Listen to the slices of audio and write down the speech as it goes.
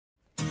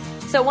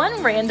So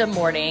one random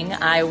morning,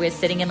 I was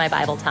sitting in my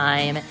Bible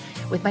time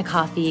with my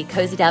coffee,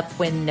 cozied up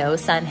when no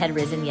sun had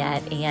risen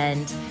yet,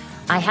 and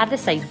I had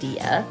this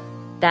idea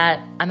that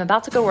I'm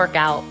about to go work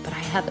out, but I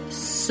have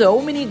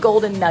so many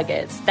golden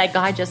nuggets that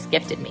God just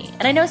gifted me.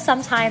 And I know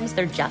sometimes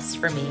they're just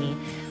for me,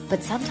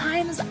 but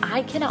sometimes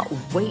I cannot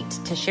wait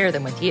to share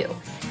them with you.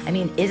 I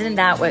mean, isn't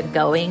that what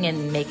going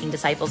and making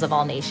disciples of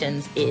all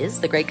nations is,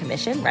 the Great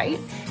Commission, right?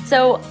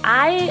 So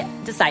I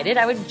decided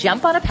I would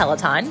jump on a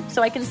Peloton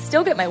so I can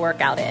still get my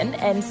workout in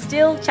and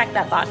still check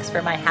that box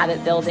for my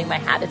habit building, my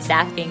habit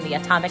stacking, the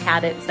atomic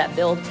habits that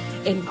build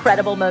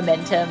incredible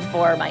momentum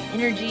for my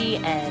energy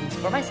and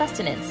for my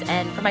sustenance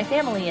and for my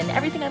family and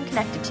everything I'm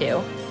connected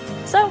to.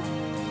 So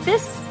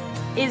this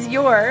is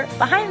your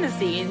behind the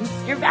scenes,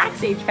 your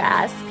backstage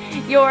pass,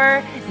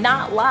 your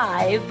not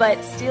live,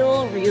 but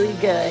still really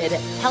good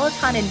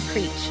Peloton and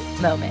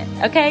Preach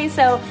moment. Okay,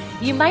 so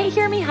you might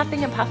hear me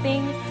huffing and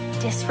puffing.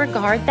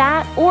 Disregard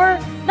that or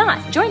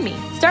not. Join me.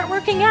 Start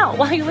working out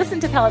while you listen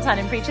to Peloton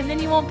and Preach, and then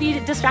you won't be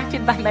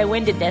distracted by my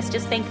windedness.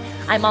 Just think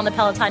I'm on the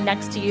Peloton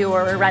next to you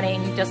or we're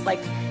running just like,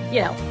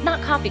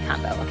 not coffee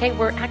combo, okay?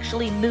 We're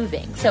actually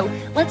moving. So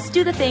let's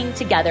do the thing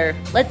together.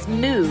 Let's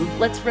move.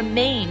 Let's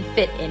remain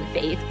fit in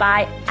faith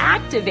by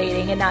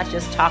activating and not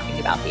just talking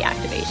about the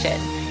activation.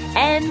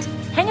 And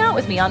hang out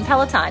with me on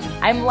Peloton.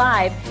 I'm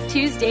live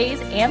Tuesdays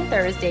and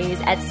Thursdays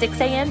at 6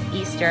 a.m.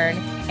 Eastern.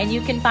 And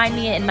you can find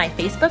me in my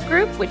Facebook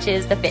group, which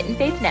is the Fit and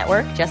Faith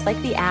Network, just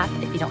like the app.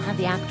 If you don't have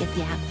the app, get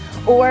the app.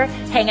 Or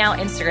hang out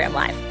Instagram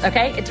Live,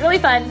 okay? It's really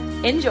fun.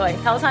 Enjoy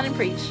Peloton and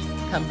Preach.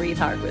 Come breathe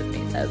hard with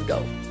me. Let's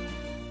go.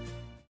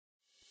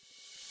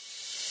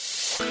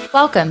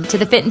 Welcome to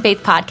the Fit and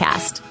Faith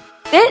Podcast.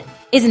 FIT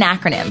is an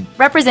acronym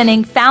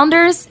representing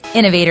founders,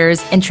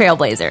 innovators, and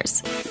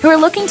trailblazers who are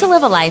looking to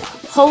live a life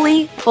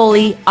wholly,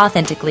 fully,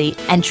 authentically,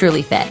 and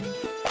truly fit.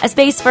 A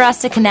space for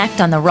us to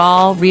connect on the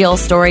raw, real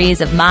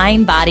stories of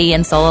mind, body,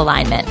 and soul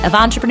alignment of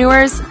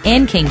entrepreneurs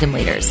and kingdom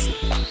leaders.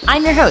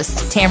 I'm your host,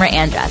 Tamra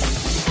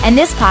Andress, and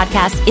this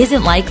podcast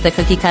isn't like the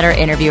cookie-cutter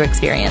interview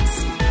experience.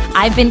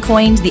 I've been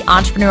coined the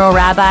entrepreneurial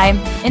rabbi,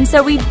 and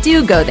so we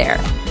do go there,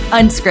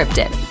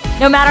 unscripted.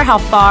 No matter how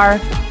far,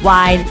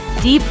 wide,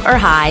 deep, or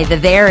high the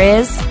there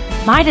is,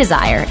 my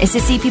desire is to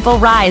see people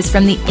rise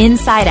from the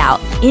inside out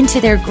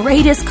into their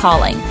greatest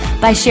calling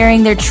by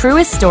sharing their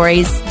truest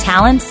stories,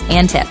 talents,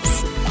 and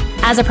tips.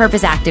 As a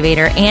purpose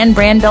activator and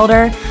brand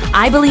builder,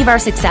 I believe our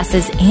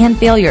successes and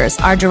failures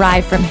are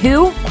derived from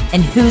who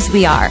and whose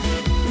we are,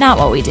 not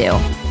what we do.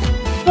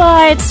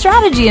 But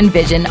strategy and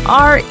vision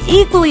are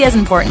equally as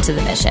important to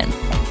the mission.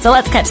 So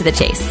let's cut to the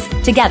chase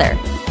together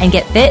and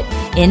get fit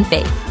in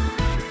faith.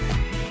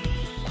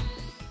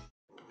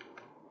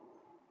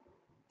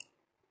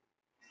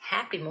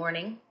 Happy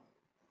morning.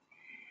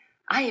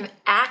 I am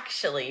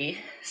actually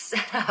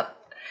set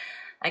up.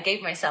 I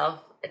gave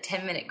myself a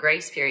 10-minute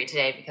grace period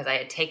today because I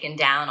had taken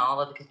down all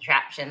of the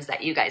contraptions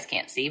that you guys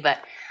can't see, but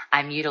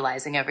I'm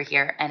utilizing over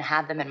here and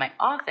had them in my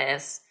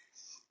office.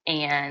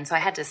 And so I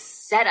had to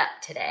set up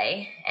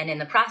today. And in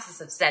the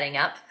process of setting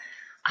up,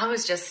 I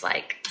was just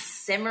like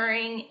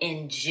simmering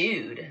in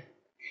Jude.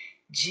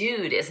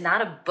 Jude is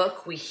not a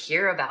book we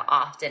hear about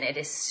often. It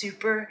is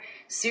super,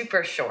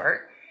 super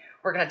short.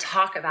 We're going to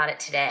talk about it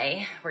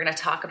today. We're going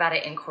to talk about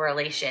it in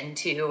correlation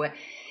to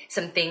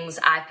some things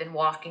I've been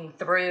walking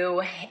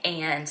through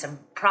and some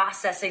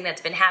processing that's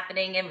been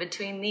happening in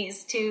between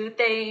these two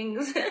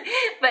things,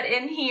 but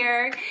in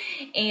here.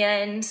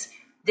 And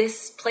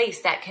this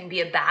place that can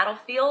be a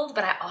battlefield,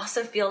 but I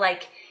also feel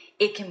like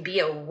it can be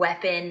a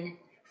weapon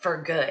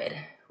for good,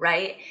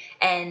 right?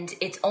 And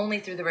it's only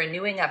through the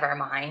renewing of our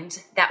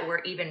mind that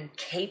we're even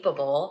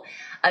capable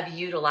of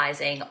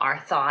utilizing our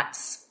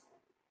thoughts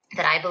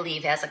that I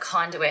believe as a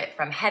conduit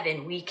from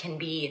heaven, we can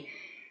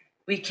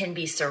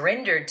be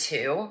surrendered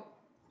to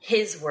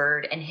his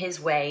word and his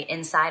way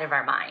inside of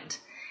our mind.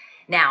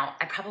 Now,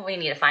 I probably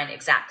need to find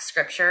exact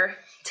scripture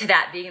to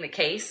that being the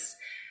case,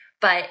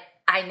 but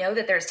I know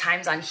that there's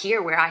times on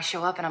here where I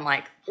show up and I'm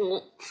like,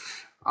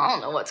 I don't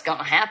know what's going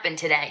to happen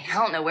today. I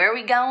don't know where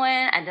we're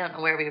going. I don't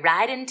know where we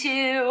ride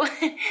into.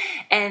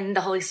 And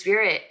the Holy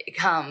Spirit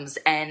comes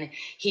and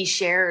he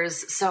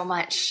shares so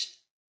much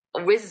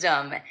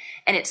wisdom,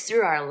 and it's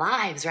through our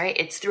lives, right?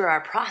 It's through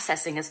our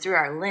processing, it's through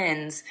our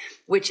lens,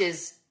 which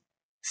is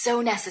so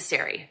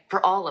necessary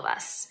for all of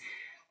us.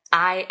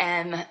 I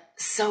am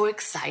so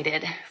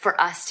excited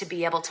for us to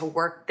be able to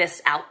work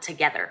this out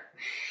together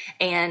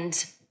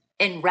and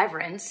in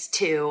reverence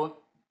to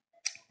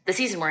the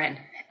season we're in.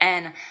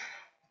 And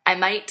I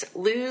might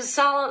lose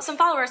some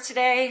followers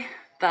today,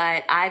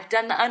 but I've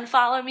done the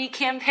unfollow me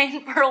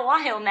campaign for a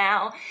while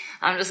now.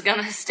 I'm just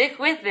going to stick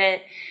with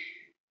it.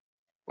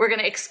 We're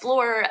going to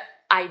explore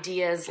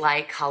ideas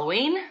like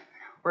Halloween.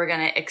 We're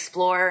going to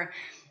explore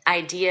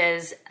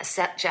ideas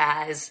such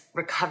as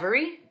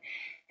recovery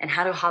and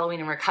how do Halloween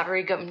and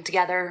recovery go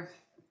together.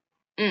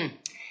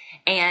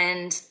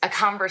 And a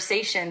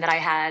conversation that I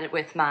had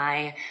with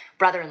my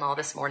brother-in-law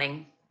this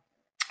morning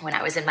when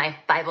I was in my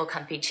Bible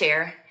comfy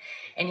chair,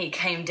 and he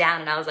came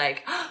down and I was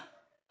like,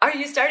 are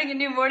you starting a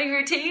new morning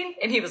routine?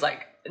 And he was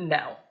like,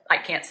 no, I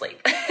can't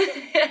sleep.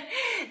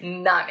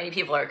 Not many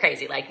people are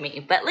crazy like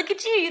me, but look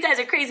at you. You guys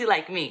are crazy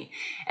like me.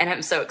 And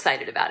I'm so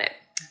excited about it.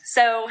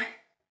 So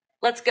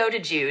let's go to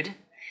Jude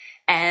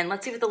and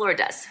let's see what the Lord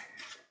does.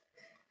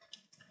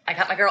 I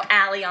got my girl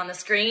Allie on the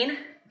screen.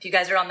 If you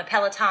guys are on the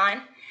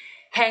Peloton,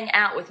 hang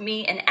out with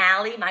me and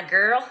Allie, my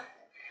girl.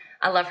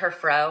 I love her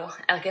fro.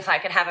 Like if I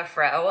could have a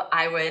fro,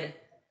 I would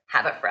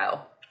have a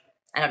fro.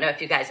 I don't know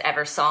if you guys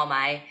ever saw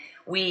my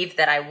weave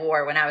that I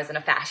wore when I was in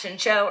a fashion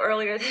show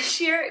earlier this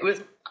year. It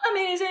was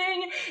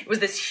amazing. It was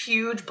this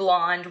huge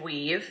blonde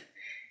weave.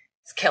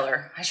 It's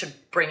killer. I should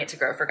bring it to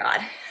Grow for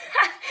God.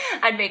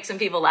 I'd make some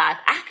people laugh.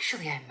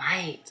 Actually, I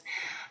might.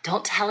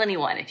 Don't tell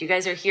anyone. If you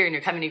guys are here and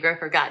you're coming to Grow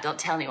for God, don't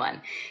tell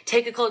anyone.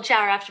 Take a cold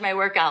shower after my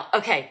workout.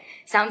 Okay,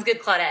 sounds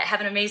good, Claudette.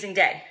 Have an amazing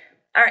day.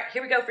 All right,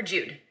 here we go for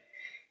Jude.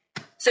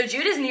 So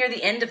Jude is near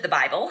the end of the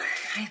Bible.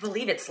 I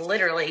believe it's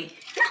literally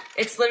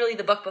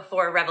the book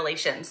before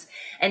Revelations.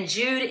 And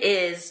Jude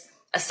is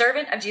a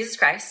servant of Jesus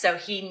Christ, so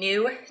he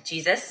knew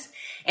Jesus.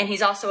 And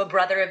he's also a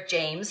brother of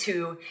James,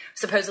 who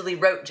supposedly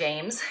wrote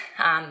James.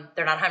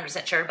 They're not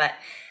 100% sure, but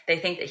they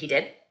think that he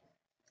did.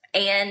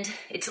 And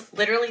it's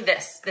literally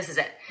this. This is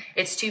it.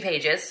 It's 2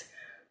 pages.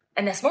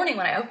 And this morning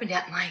when I opened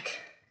it, I'm like,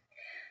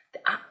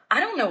 I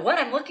don't know what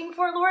I'm looking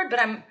for, Lord, but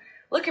I'm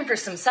looking for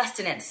some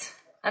sustenance.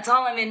 That's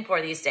all I'm in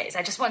for these days.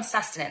 I just want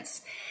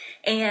sustenance.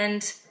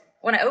 And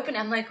when I opened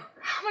it, I'm like,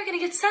 how am I going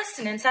to get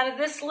sustenance out of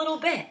this little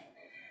bit?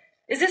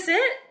 Is this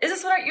it? Is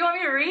this what you want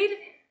me to read?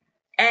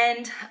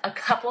 And a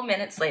couple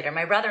minutes later,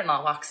 my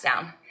brother-in-law walks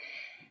down.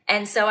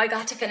 And so I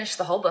got to finish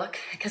the whole book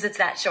because it's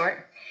that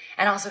short.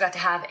 And also got to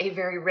have a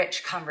very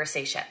rich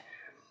conversation.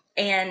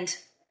 And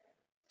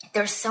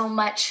there's so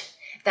much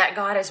that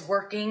God is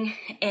working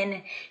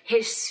in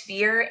his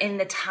sphere, in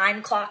the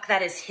time clock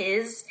that is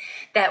his,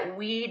 that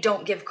we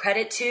don't give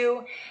credit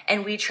to.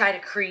 And we try to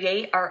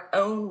create our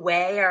own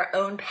way, our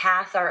own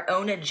path, our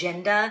own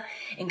agenda.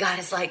 And God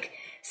is like,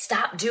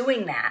 stop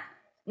doing that.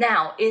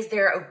 Now, is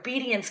there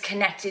obedience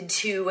connected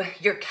to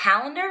your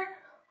calendar?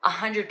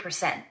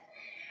 100%.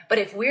 But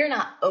if we're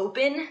not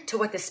open to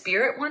what the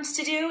Spirit wants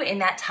to do in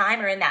that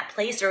time or in that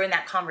place or in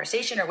that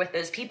conversation or with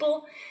those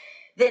people,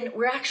 then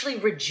we're actually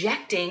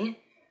rejecting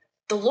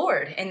the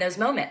Lord in those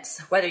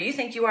moments, whether you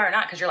think you are or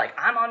not, because you're like,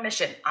 I'm on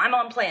mission, I'm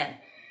on plan.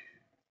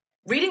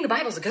 Reading the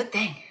Bible is a good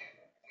thing,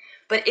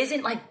 but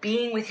isn't like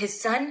being with his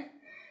son?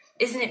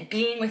 Isn't it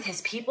being with his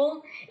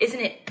people?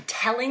 Isn't it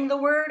telling the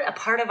word a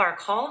part of our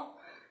call?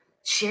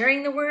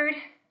 Sharing the word,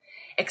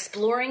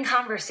 exploring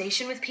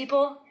conversation with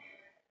people,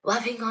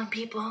 loving on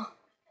people.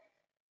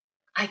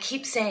 I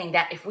keep saying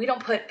that if we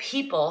don't put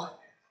people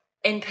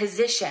in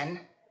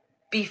position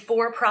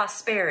before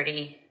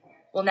prosperity,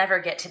 we'll never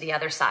get to the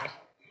other side.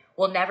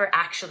 We'll never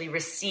actually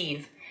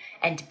receive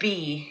and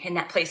be in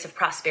that place of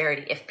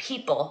prosperity if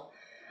people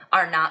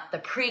are not the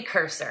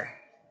precursor.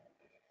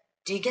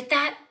 Do you get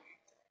that?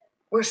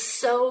 We're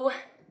so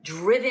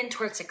driven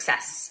towards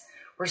success.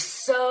 We're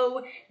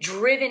so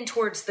driven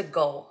towards the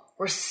goal.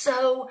 We're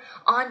so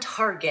on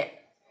target.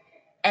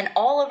 And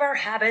all of our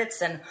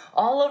habits and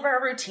all of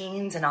our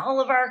routines and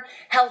all of our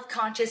health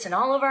conscious and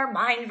all of our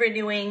mind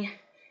renewing,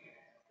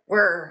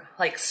 we're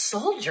like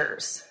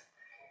soldiers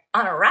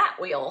on a rat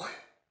wheel.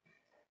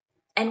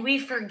 And we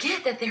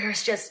forget that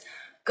there's just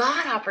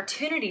God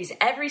opportunities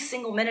every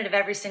single minute of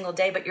every single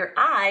day, but your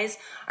eyes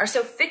are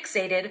so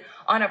fixated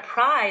on a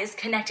prize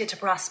connected to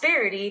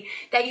prosperity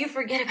that you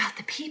forget about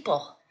the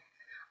people.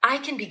 I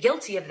can be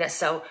guilty of this.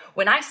 So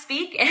when I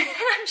speak and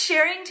I'm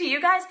sharing to you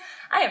guys,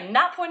 I am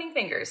not pointing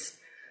fingers.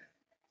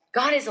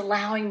 God is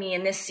allowing me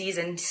in this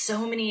season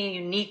so many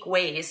unique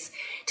ways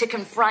to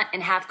confront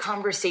and have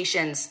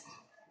conversations.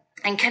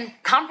 And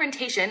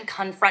confrontation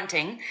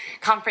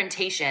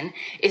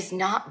is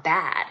not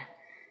bad.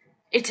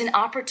 It's an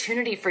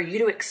opportunity for you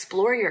to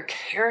explore your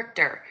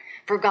character,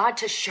 for God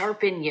to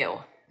sharpen you.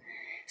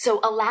 So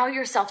allow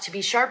yourself to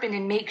be sharpened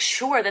and make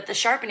sure that the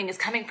sharpening is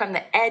coming from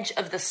the edge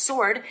of the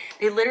sword.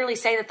 They literally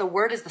say that the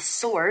word is the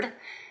sword,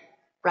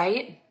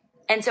 right?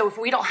 And so if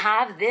we don't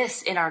have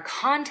this in our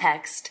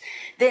context,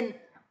 then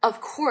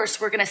of course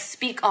we're going to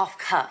speak off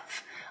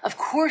cuff. Of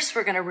course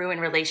we're going to ruin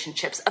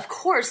relationships. Of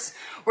course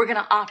we're going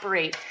to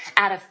operate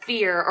out of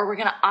fear, or we're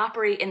going to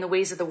operate in the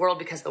ways of the world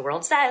because the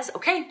world says,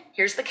 okay,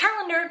 here's the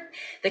calendar.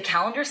 The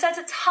calendar says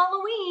it's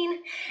Halloween.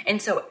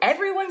 And so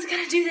everyone's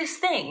going to do this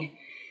thing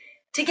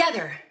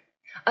together,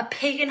 a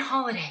pagan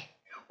holiday.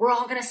 We're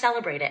all going to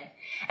celebrate it.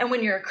 And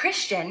when you're a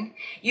Christian,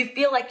 you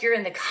feel like you're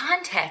in the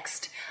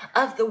context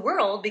of the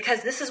world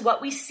because this is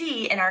what we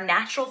see in our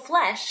natural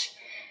flesh.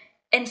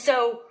 And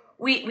so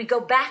we go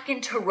back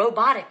into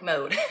robotic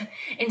mode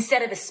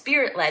instead of a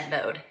spirit-led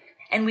mode.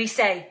 And we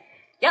say,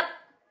 yep,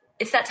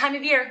 it's that time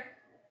of year.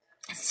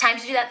 It's time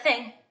to do that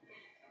thing.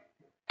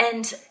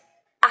 And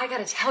I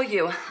got to tell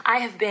you, I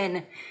have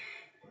been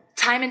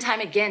time and time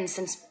again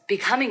since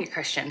becoming a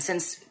Christian,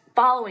 since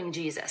following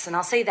Jesus. And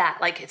I'll say that,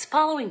 like, it's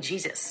following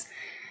Jesus.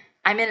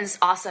 I'm in this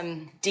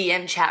awesome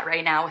DM chat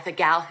right now with a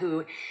gal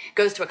who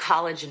goes to a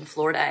college in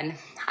Florida. And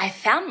I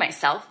found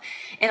myself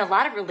in a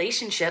lot of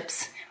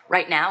relationships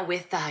right now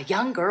with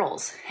young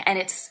girls. And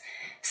it's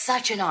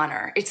such an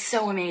honor. It's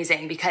so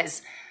amazing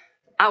because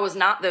I was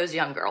not those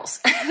young girls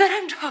that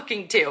I'm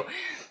talking to.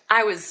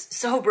 I was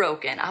so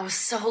broken. I was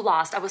so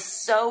lost. I was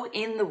so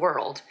in the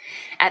world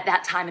at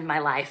that time in my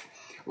life.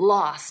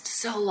 Lost,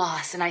 so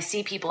lost. And I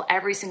see people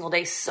every single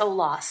day so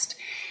lost.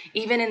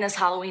 Even in this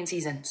Halloween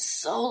season,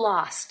 so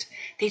lost.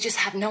 They just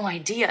have no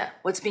idea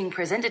what's being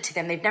presented to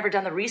them. They've never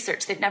done the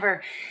research. They've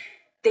never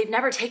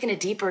taken a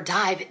deeper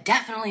dive,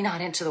 definitely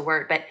not into the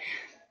word. But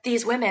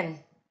these women,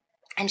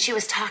 and she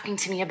was talking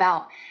to me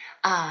about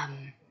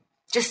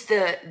just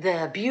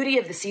the beauty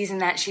of the season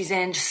that she's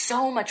in, just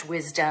so much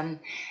wisdom.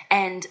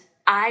 And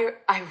I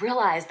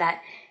realized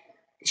that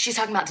she's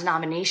talking about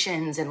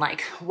denominations and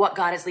like what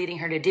God is leading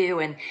her to do.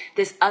 And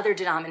this other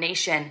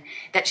denomination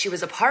that she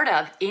was a part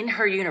of in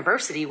her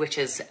university, which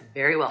is a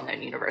very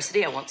well-known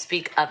university. I won't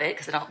speak of it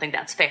because I don't think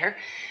that's fair.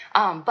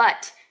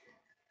 But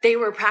they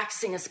were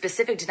practicing a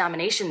specific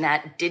denomination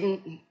that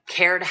didn't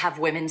care to have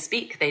women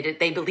speak.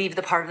 They believed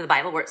the part of the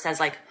Bible where it says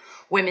like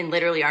women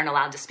literally aren't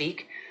allowed to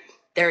speak.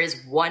 There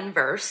is one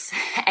verse,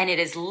 and it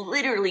is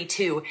literally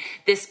to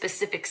this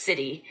specific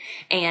city,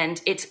 and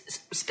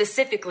it's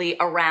specifically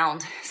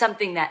around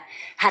something that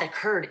had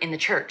occurred in the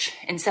church.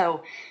 And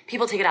so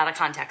people take it out of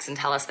context and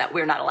tell us that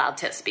we're not allowed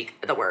to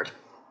speak the word.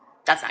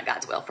 That's not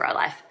God's will for our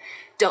life.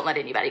 Don't let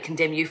anybody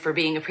condemn you for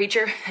being a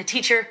preacher, a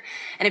teacher,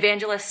 an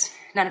evangelist.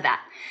 None of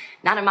that.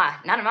 Not in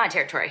my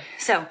territory.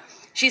 So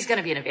she's going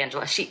to be an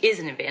evangelist. She is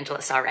an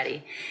evangelist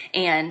already,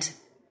 and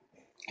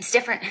it's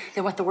different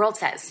than what the world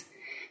says.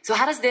 So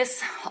how does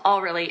this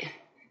all relate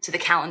to the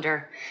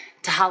calendar,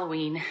 to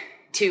Halloween,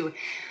 to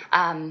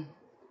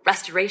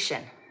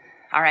restoration?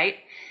 All right.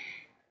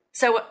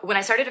 So when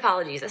I started to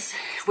follow Jesus,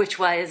 which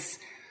was,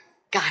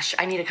 gosh,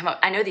 I need to come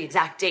up. I know the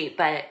exact date,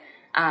 but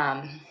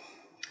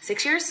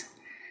 6 years,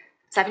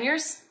 7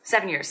 years,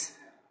 7 years.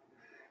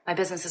 My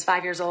business is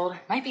 5 years old.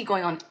 Might be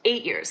going on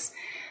 8 years.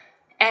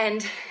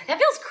 And that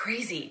feels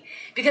crazy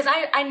because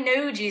I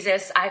know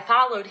Jesus. I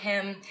followed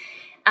him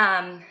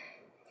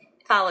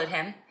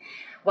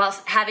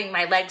whilst having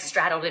my legs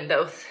straddled in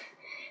both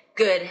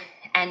good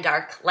and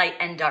dark, light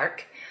and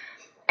dark.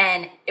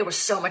 And it was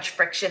so much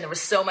friction. There was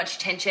so much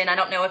tension. I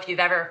don't know if you've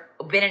ever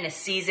been in a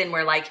season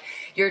where like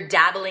you're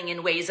dabbling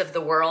in ways of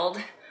the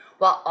world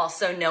while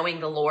also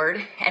knowing the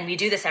Lord. And we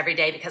do this every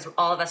day because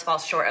all of us fall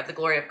short of the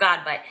glory of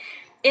God, but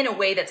in a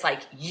way that's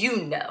like,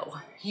 you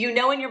know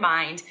in your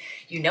mind,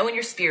 you know in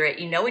your spirit,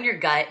 you know in your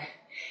gut,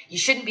 you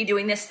shouldn't be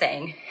doing this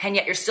thing. And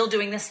yet you're still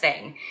doing this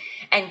thing.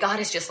 And God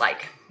is just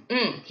like,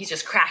 he's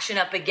just crashing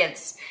up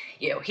against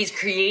you. He's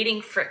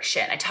creating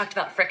friction. I talked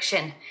about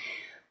friction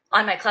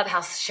on my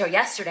Clubhouse show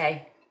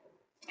yesterday.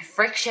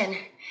 Friction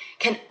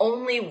can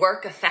only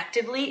work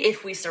effectively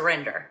if we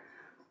surrender.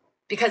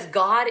 Because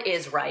God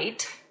is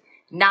right,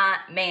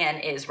 not man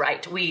is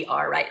right. We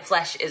are right.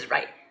 Flesh is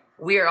right.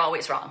 We are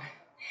always wrong.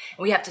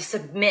 We have to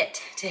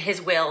submit to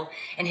his will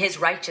and his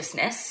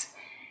righteousness.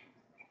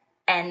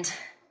 And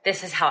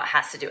this is how it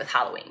has to do with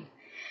Halloween.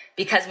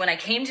 Because when I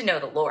came to know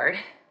the Lord,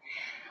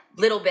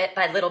 little bit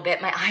by little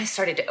bit, my eyes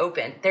started to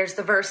open. There's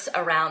the verse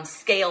around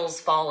scales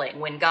falling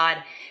when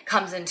God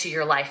comes into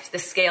your life, the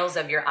scales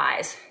of your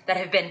eyes that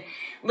have been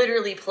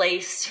literally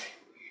placed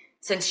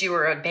since you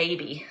were a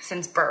baby,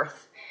 since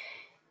birth.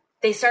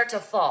 They start to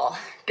fall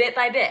bit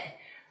by bit.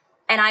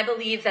 And I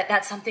believe that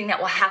that's something that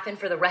will happen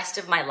for the rest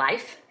of my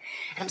life.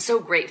 And I'm so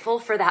grateful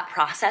for that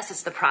process.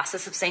 It's the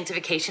process of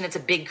sanctification. It's a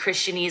big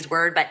Christianese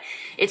word, but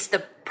it's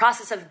the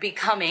process of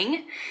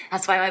becoming.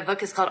 That's why my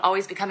book is called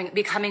Always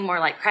Becoming More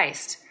Like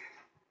Christ.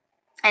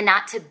 And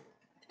not to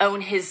own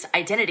his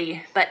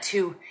identity, but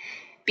to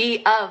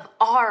be of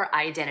our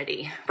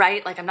identity,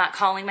 right? Like I'm not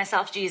calling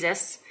myself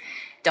Jesus.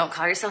 Don't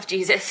call yourself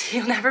Jesus.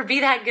 You'll never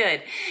be that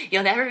good.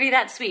 You'll never be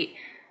that sweet.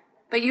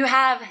 But you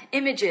have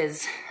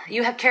images.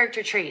 You have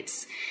character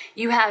traits.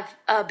 You have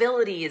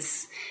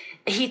abilities.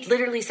 He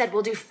literally said,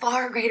 we'll do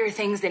far greater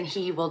things than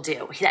he will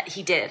do, that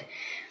he did.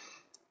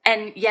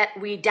 And yet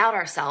we doubt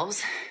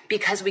ourselves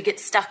because we get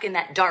stuck in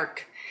that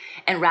dark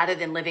and rather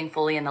than living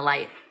fully in the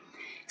light.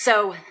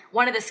 So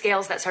one of the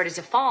scales that started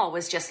to fall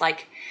was just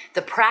like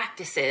the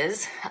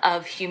practices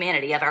of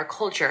humanity, of our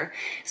culture,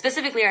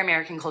 specifically our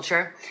American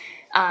culture,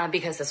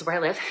 because this is where I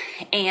live.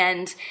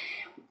 And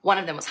one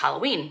of them was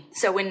Halloween.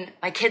 So when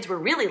my kids were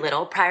really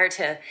little, prior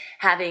to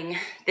having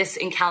this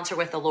encounter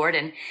with the Lord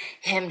and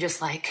him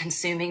just like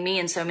consuming me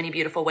in so many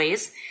beautiful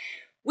ways,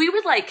 we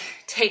would like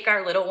take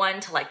our little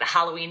one to like the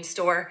Halloween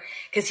store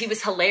because he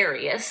was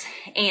hilarious.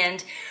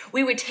 And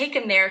we would take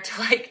him there to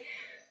like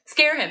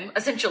scare him,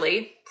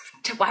 essentially.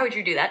 Why would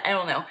you do that? I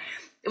don't know.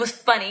 It was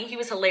funny. He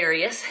was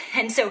hilarious.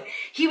 And so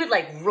he would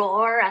like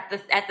roar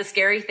at the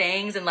scary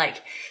things and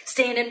like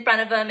stand in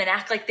front of them and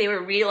act like they were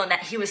real and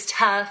that he was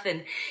tough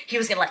and he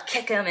was going to like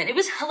kick them. And it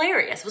was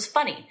hilarious. It was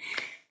funny.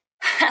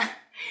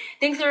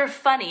 Things that are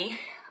funny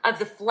of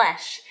the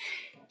flesh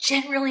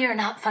generally are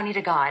not funny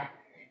to God. Have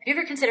you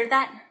ever considered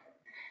that?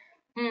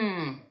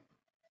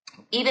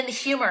 Even the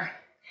humor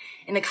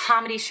in the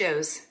comedy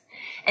shows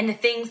and the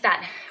things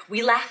that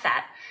we laugh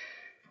at.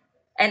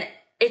 And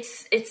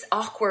it's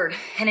awkward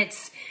and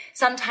it's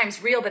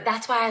sometimes real, but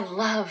that's why I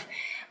love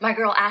my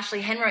girl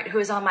Ashley Henright, who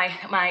is on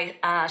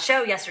my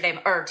show yesterday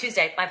or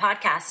Tuesday, my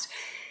podcast.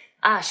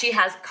 She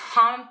has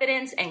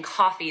Confidence and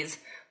Coffee's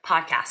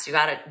podcast. You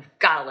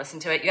gotta listen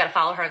to it. You gotta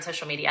follow her on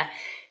social media.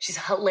 She's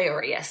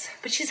hilarious,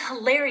 but she's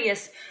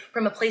hilarious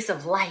from a place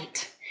of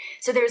light.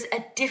 So there's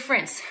a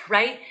difference,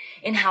 right,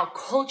 in how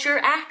culture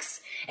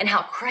acts and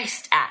how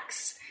Christ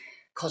acts.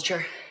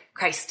 Culture,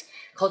 Christ,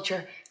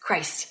 culture,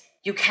 Christ.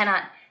 You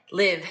cannot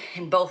live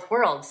in both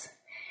worlds.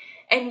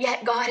 And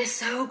yet God is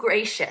so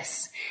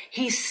gracious.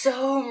 He's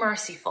so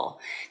merciful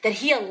that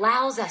he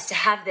allows us to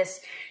have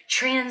this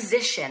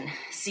transition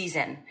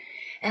season.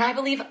 And I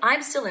believe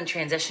I'm still in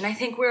transition. I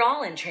think we're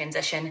all in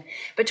transition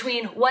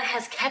between what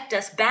has kept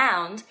us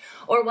bound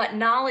or what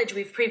knowledge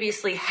we've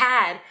previously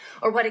had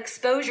or what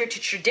exposure to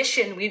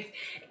tradition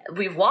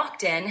we've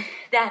walked in,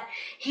 that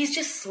he's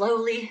just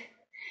slowly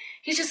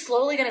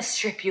going to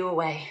strip you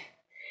away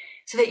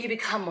so that you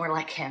become more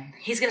like him.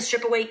 He's going to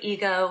strip away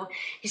ego.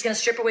 He's going to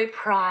strip away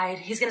pride.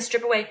 He's going to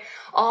strip away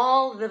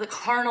all the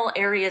carnal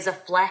areas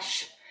of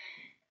flesh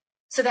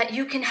so that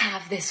you can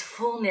have this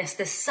fullness,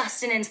 this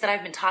sustenance that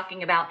I've been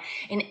talking about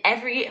in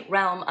every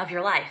realm of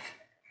your life.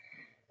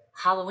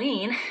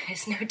 Halloween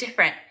is no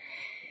different.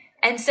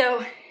 And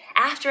so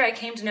after I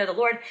came to know the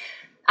Lord,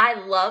 I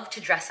love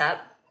to dress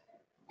up.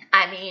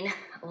 I mean,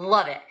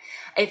 love it.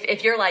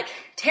 If you're like,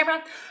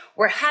 Tamra,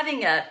 we're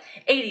having a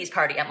 80s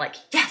party, I'm like,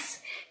 yes.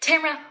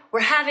 Tamra,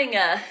 we're having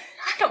I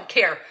don't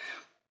care.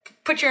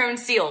 Put your own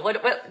seal.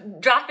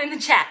 What? Drop in the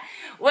chat.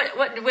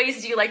 What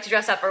ways do you like to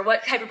dress up, or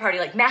what type of party?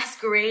 Like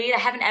masquerade? I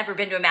haven't ever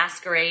been to a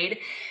masquerade,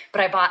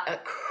 but I bought a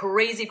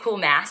crazy cool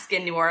mask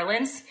in New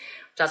Orleans.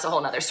 That's a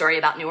whole nother story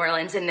about New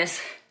Orleans and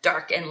this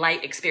dark and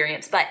light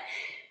experience. But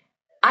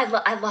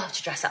I love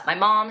to dress up. My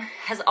mom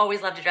has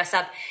always loved to dress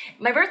up.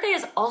 My birthday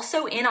is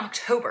also in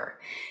October.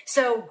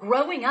 So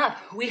growing up,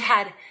 we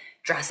had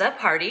dress up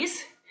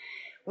parties.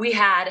 We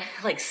had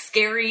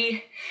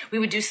we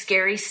would do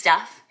scary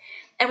stuff,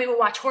 and we would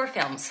watch horror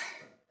films.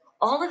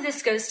 All of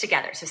this goes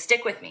together, so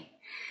stick with me.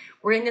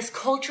 We're in this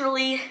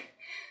culturally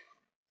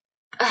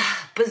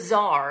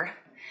bizarre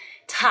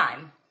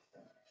time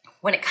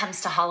when it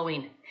comes to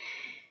Halloween.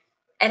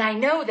 And I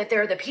know that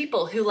there are the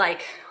people who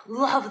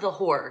love the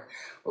horror,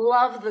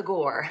 love the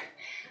gore,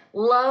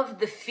 love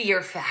the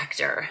fear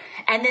factor.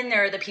 And then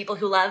there are the people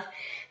who love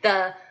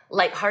the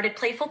lighthearted,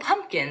 playful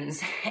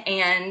pumpkins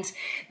and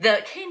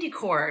the candy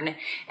corn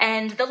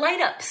and the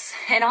light ups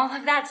and all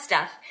of that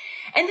stuff.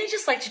 And they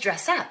just like to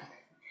dress up.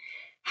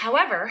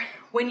 However,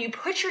 when you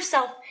put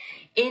yourself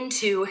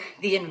into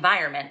the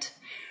environment,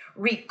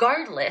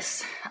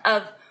 regardless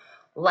of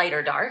light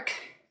or dark,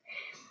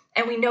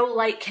 and we know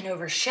light can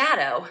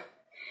overshadow,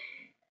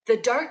 the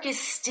dark is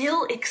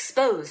still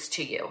exposed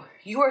to you.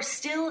 You are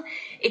still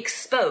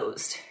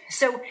exposed.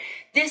 So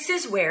this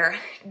is where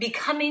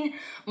becoming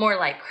more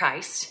like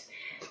Christ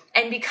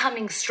and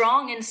becoming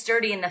strong and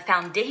sturdy in the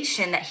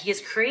foundation that he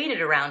has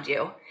created around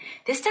you,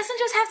 this doesn't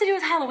just have to do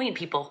with Halloween,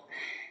 people.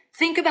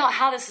 Think about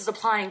how this is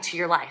applying to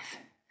your life.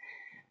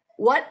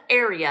 What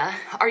area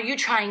are you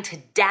trying to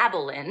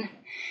dabble in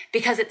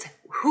because it's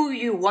who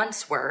you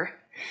once were,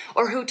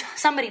 or who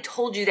somebody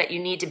told you that you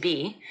need to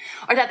be,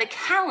 or that the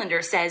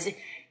calendar says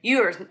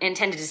you're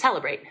intended to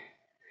celebrate?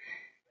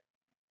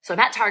 So I'm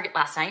at Target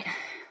last night.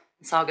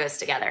 This all goes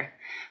together.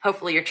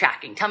 Hopefully you're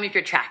tracking. Tell me if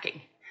you're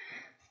tracking.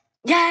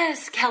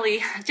 Yes,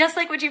 Kelly, just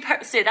like what you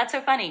posted. That's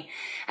so funny.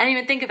 I didn't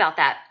even think about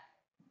that.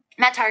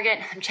 I'm at Target.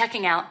 I'm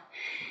checking out.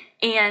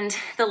 And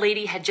the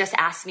lady had just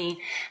asked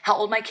me how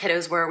old my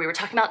kiddos were. We were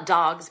talking about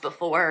dogs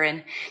before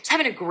and just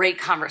having a great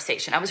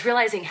conversation. I was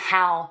realizing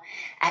how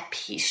at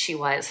peace she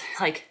was,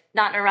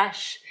 not in a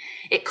rush.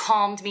 It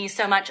calmed me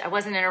so much. I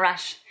wasn't in a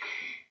rush.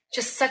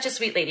 Just such a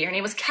sweet lady. Her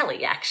name was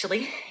Kelly,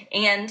 actually.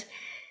 And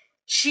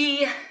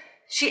she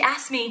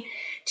asked me,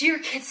 do your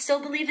kids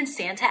still believe in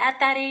Santa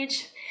at that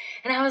age?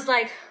 And I was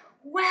like,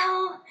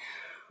 well,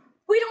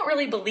 we don't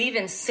really believe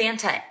in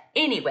Santa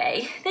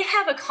anyway. They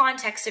have a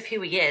context of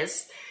who he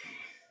is.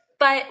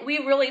 But we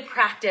really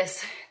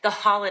practice the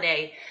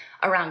holiday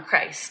around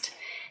Christ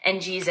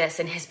and Jesus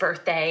and his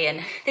birthday.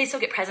 And they still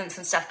get presents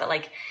and stuff,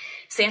 but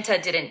Santa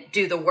didn't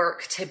do the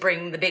work to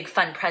bring the big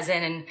fun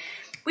present, and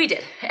we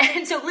did.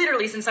 And so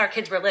literally since our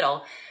kids were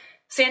little,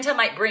 Santa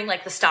might bring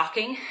the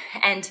stocking,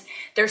 and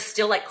there's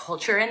still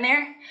culture in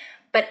there.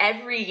 But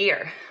every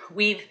year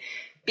we've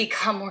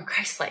become more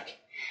Christ-like.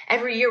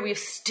 Every year we've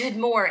stood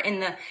more in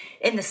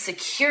the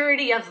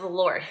security of the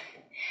Lord.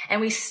 And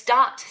we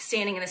stopped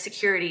standing in the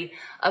security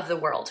of the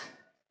world.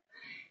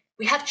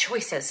 We have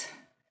choices.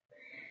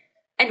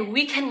 And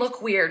we can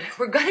look weird.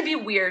 We're going to be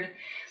weird.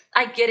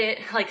 I get it.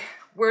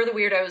 We're the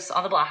weirdos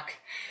on the block.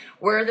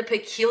 We're the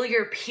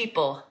peculiar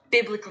people.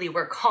 Biblically,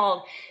 we're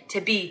called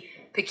to be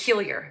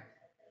peculiar.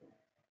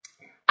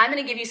 I'm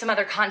going to give you some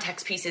other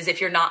context pieces if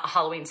you're not a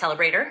Halloween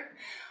celebrator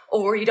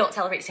or you don't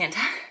celebrate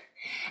Santa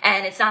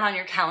and it's not on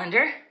your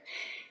calendar.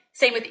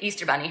 Same with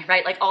Easter Bunny,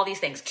 right? Like all these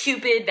things,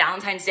 Cupid,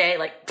 Valentine's Day,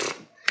 like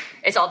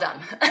it's all done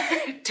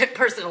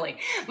personally,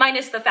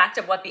 minus the fact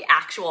of what the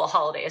actual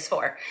holiday is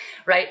for,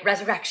 right?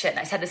 Resurrection.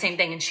 I said the same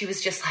thing and she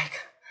was just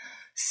like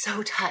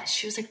so touched.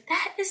 She was like,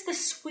 that is the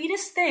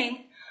sweetest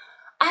thing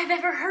I've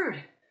ever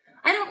heard.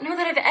 I don't know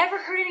that I've ever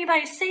heard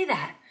anybody say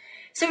that.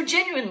 So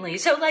genuinely,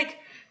 so like,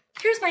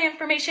 here's my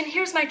information,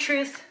 here's my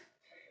truth.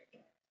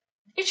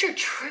 It's your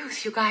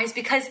truth, you guys,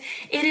 because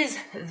it is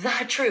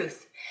the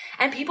truth.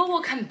 And people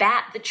will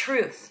combat the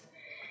truth.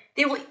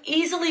 They will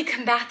easily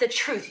combat the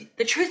truth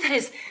that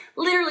is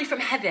literally from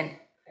heaven.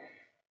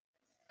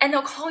 And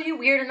they'll call you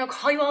weird and they'll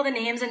call you all the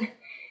names and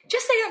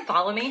just say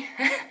unfollow me.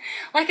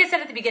 Like I said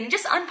at the beginning,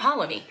 just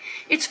unfollow me.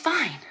 It's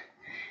fine.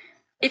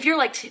 If you're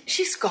like,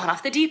 she's gone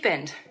off the deep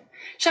end.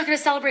 She's not going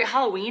to celebrate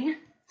Halloween.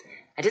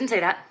 I didn't say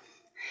that.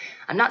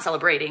 I'm not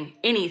celebrating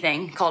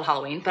anything called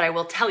Halloween, but I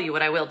will tell you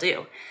what I will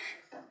do.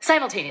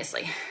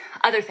 Simultaneously,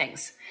 other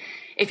things,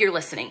 if you're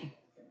listening.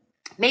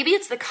 Maybe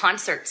it's the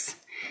concerts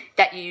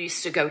that you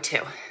used to go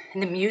to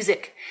and the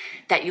music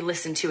that you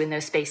listened to in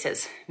those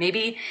spaces.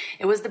 Maybe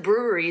it was the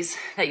breweries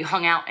that you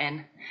hung out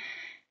in.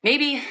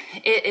 Maybe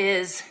it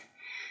is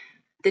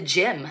the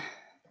gym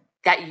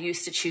that you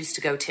used to choose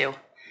to go to.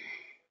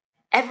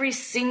 Every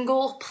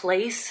single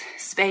place,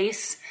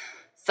 space,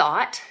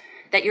 thought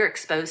that you're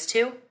exposed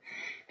to,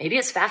 maybe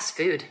it's fast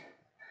food.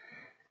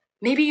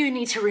 Maybe you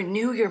need to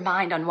renew your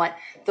mind on what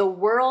the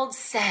world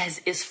says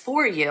is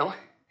for you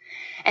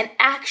and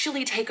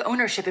actually take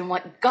ownership in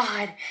what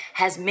God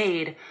has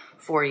made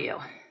for you.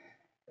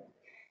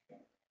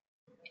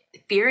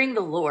 Fearing the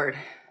Lord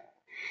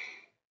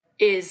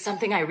is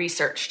something I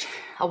researched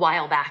a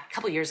while back, a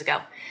couple years ago.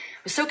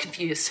 I was so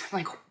confused. I'm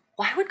like,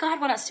 why would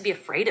God want us to be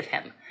afraid of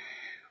him?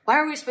 Why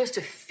are we supposed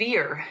to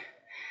fear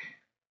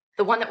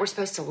the one that we're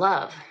supposed to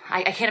love?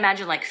 I can't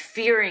imagine like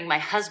fearing my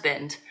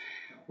husband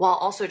while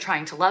also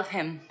trying to love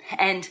him.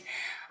 And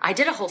I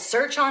did a whole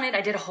search on it. I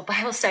did a whole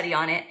Bible study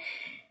on it.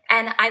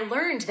 And I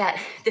learned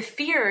that the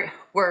fear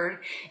word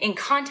in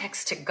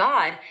context to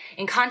God,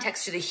 in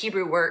context to the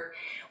Hebrew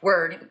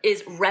word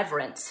is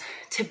reverence,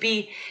 to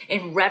be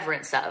in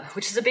reverence of,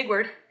 which is a big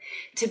word,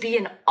 to be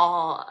in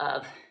awe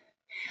of,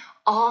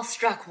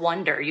 awestruck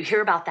wonder. You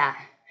hear about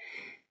that.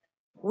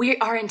 We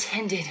are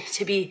intended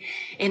to be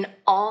in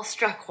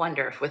awestruck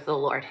wonder with the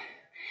Lord,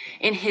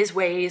 in his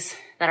ways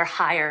that are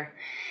higher.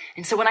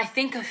 And so when I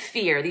think of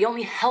fear, the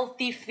only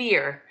healthy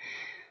fear,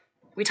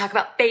 we talk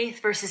about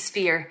faith versus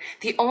fear.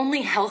 The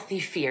only healthy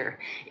fear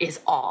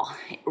is awe,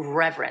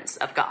 reverence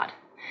of God.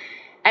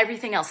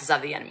 Everything else is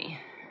of the enemy.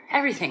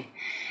 Everything,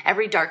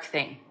 every dark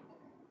thing.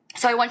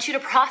 So I want you to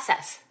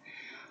process.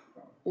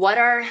 What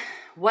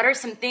are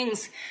some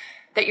things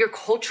that you're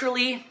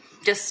culturally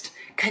just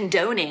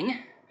condoning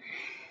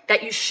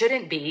that you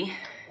shouldn't be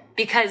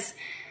because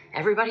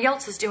everybody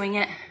else is doing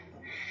it?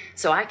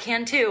 So I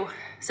can too.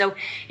 So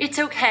it's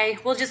okay.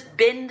 We'll just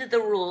bend the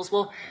rules.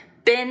 We'll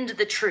bend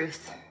the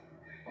truth.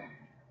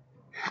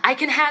 I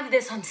can have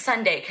this on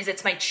Sunday because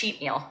it's my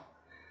cheat meal.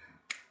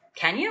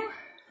 Can you?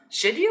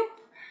 Should you?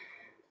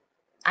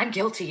 I'm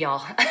guilty,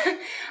 y'all.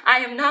 I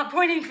am not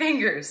pointing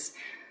fingers.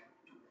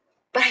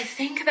 But I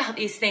think about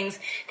these things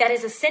that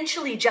is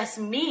essentially just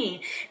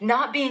me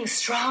not being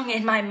strong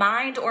in my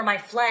mind or my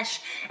flesh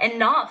and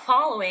not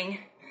following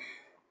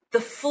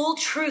the full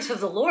truth of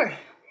the Lord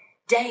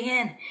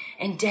day in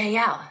and day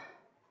out.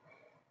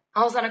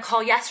 I was on a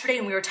call yesterday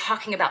and we were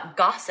talking about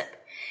gossip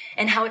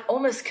and how it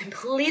almost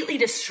completely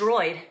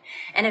destroyed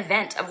an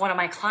event of one of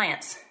my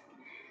clients.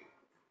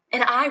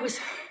 And I was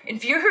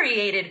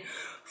infuriated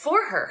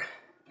for her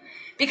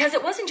because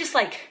it wasn't just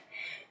like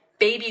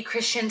baby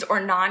Christians or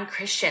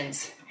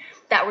non-Christians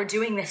that were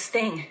doing this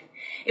thing.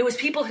 It was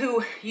people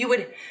who you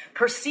would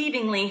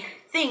perceivingly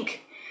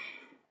think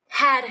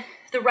had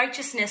the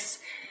righteousness,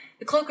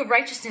 the cloak of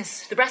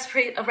righteousness, the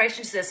breastplate of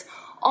righteousness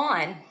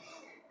on.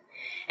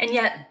 And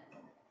yet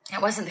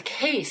that wasn't the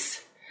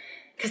case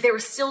because they were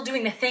still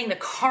doing the thing, the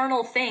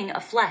carnal thing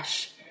of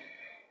flesh.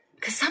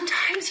 Because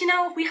sometimes,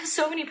 we have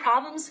so many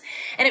problems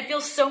and it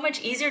feels so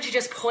much easier to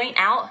just point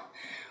out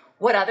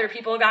what other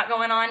people got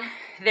going on,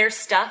 their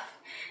stuff,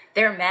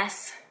 their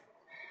mess.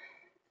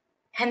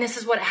 And this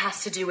is what it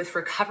has to do with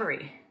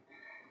recovery.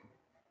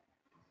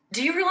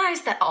 Do you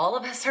realize that all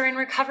of us are in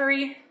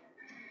recovery?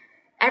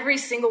 Every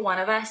single one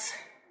of us?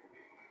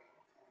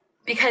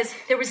 Because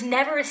there was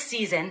never a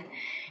season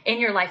in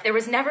your life, there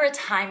was never a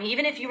time,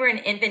 even if you were an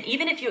infant,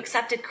 even if you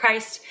accepted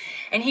Christ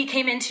and he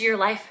came into your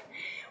life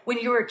when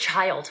you were a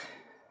child,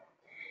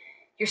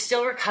 you're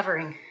still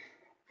recovering.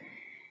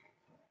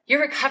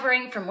 You're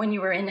recovering from when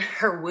you were in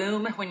her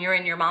womb, when you're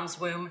in your mom's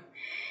womb.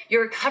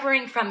 You're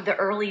recovering from the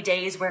early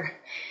days where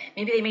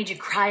maybe they made you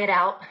cry it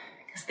out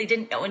because they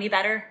didn't know any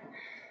better.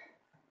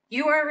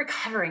 You are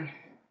recovering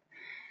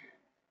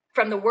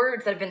from the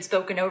words that have been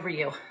spoken over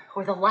you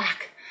or the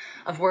lack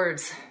of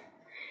words.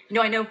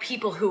 I know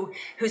people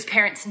whose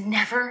parents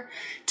never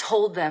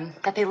told them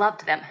that they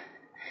loved them.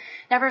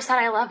 Never said,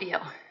 I love you.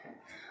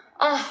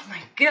 Oh my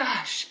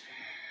gosh.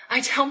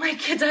 I tell my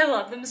kids I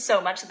love them so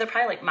much that they're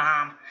probably like,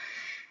 Mom,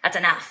 That's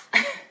enough.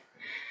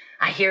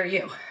 I hear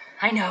you.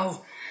 I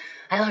know.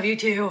 I love you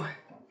too.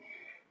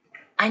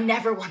 I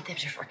never want them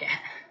to forget.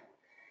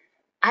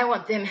 I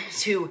want them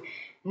to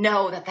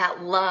know that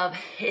that love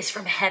is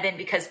from heaven,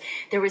 because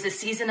there was a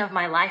season of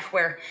my life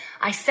where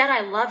I said I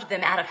loved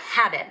them out of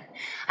habit.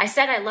 I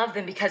said I loved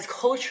them because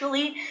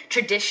culturally,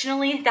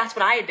 traditionally, that's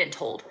what I had been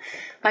told.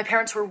 My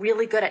parents were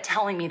really good at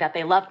telling me that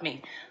they loved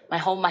me. My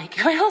whole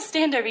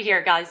stand over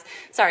here, guys.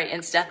 Sorry,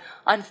 Insta.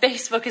 On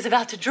Facebook is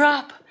about to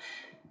drop.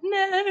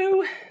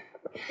 No.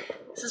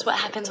 This is what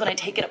happens when I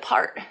take it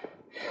apart.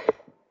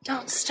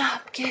 Don't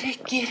stop. Get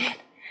it, get it.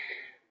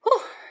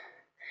 Whew.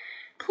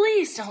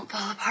 Please don't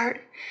fall apart.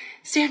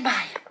 Stand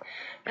by.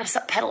 Gotta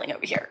stop pedaling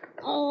over here.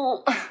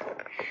 Oh,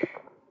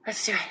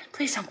 let's do it.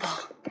 Please don't fall.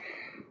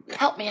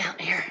 Help me out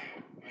here.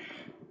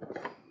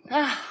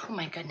 Oh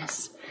my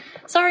goodness.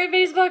 Sorry,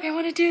 Facebook. I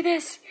want to do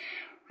this.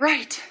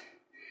 Right.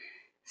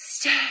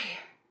 Stay.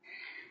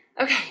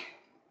 Okay.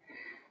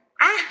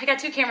 I got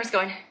 2 cameras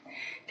going.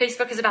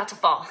 Facebook is about to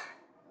fall.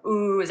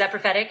 Ooh, is that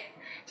prophetic?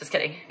 Just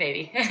kidding.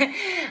 Maybe.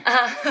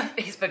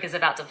 Facebook is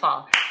about to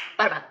fall.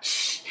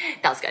 Shh.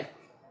 That was good.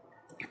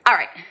 All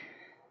right.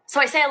 So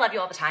I say I love you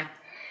all the time,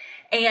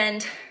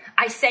 and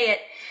I say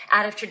it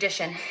out of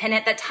tradition. And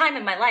at that time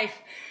in my life,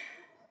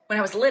 when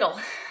I was little,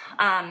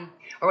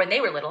 or when they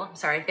were little, I'm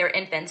sorry, they were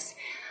infants,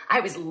 I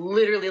was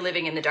literally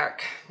living in the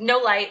dark. No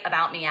light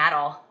about me at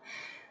all.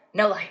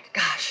 No light.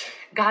 Gosh,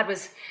 God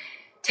was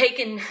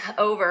taking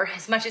over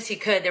as much as he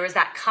could. There was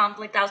that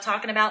conflict I was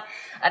talking about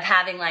of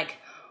having like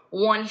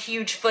one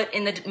huge foot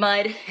in the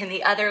mud and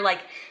the other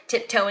like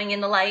tiptoeing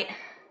in the light.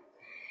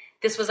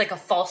 This was like a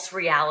false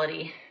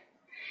reality.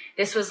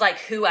 This was like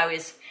who I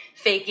was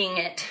faking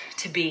it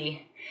to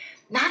be.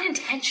 Not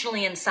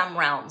intentionally in some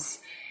realms.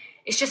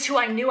 It's just who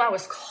I knew I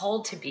was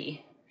called to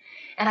be.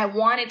 And I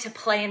wanted to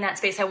play in that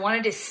space. I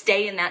wanted to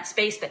stay in that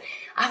space, but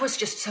I was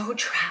just so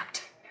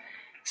trapped.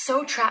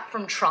 So trapped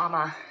from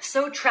trauma.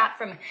 So trapped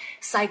from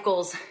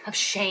cycles of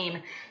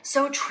shame.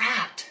 So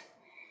trapped.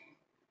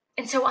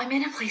 And so I'm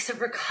in a place of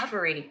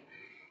recovery.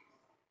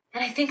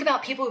 And I think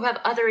about people who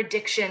have other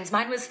addictions.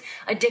 Mine was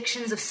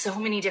addictions of so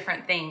many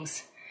different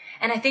things.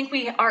 And I think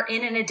we are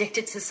in an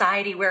addicted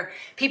society where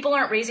people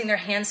aren't raising their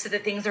hands to the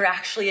things they're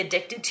actually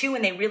addicted to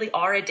and they really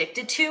are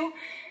addicted to.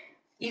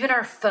 Even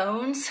our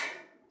phones,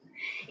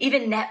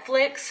 even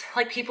Netflix.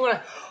 Like people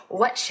are,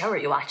 what show are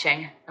you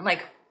watching? I'm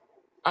like,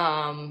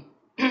 I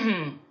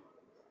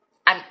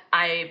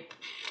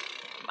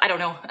don't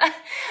know. I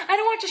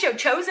don't watch the show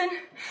Chosen.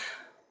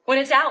 When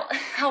it's out,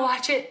 I'll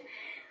watch it.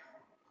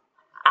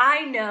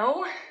 I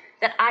know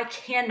that I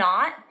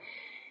cannot,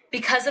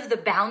 because of the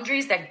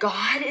boundaries that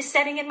God is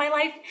setting in my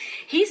life.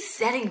 He's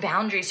setting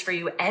boundaries for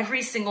you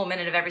every single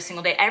minute of every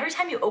single day. Every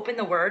time you open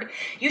the word,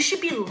 you should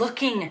be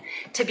looking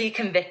to be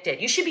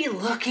convicted. You should be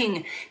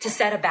looking to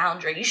set a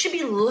boundary. You should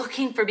be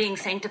looking for being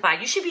sanctified.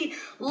 You should be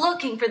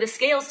looking for the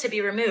scales to be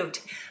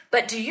removed.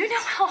 But do you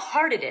know how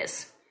hard it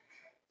is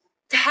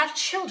to have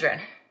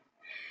children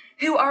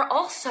who are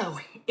also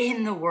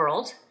in the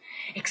world,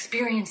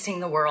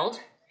 experiencing the world,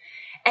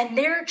 and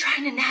they're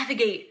trying to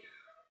navigate,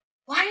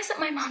 why isn't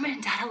my mom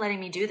and dad letting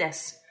me do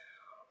this?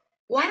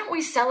 Why don't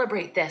we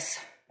celebrate this?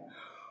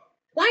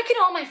 Why can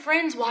all my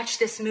friends watch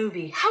this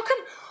movie? How come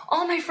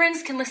all my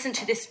friends can listen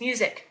to this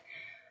music?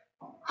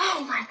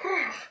 Oh my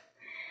gosh.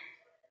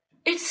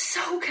 It's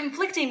so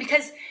conflicting,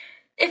 because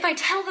if I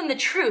tell them the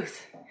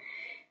truth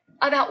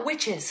about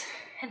witches,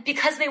 and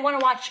because they want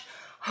to watch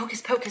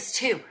Hocus Pocus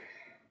too,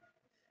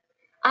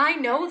 I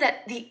know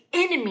that the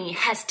enemy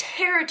has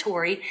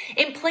territory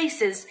in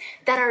places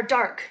that are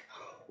dark.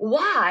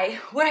 Why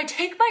would I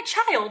take my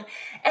child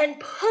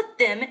and put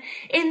them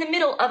in the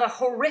middle of a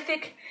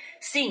horrific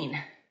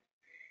scene?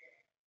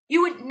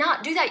 You would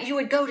not do that. You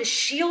would go to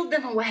shield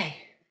them away.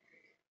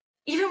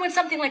 Even when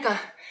something like a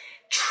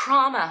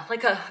trauma,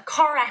 like a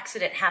car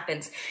accident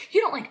happens, you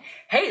don't like,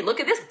 hey,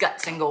 look at this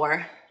guts and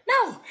gore.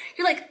 No,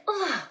 you're like,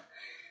 ugh,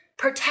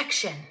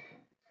 protection.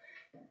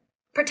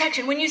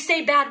 Protection. When you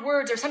say bad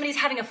words or somebody's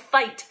having a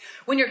fight,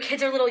 when your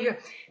kids are little, you're,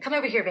 come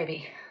over here,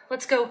 baby.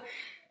 Let's go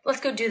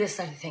do this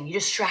other thing. You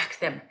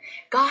distract them.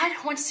 God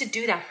wants to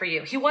do that for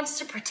you. He wants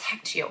to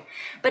protect you.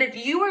 But if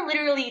you are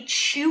literally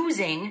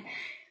choosing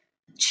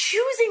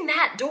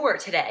that door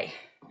today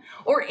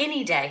or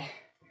any day,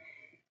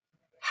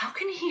 how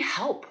can he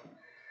help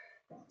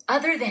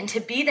other than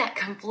to be that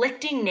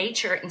conflicting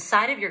nature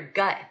inside of your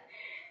gut?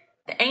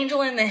 The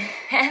angel and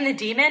the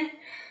demon,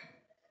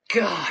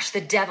 gosh, the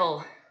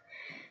devil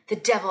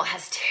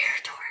has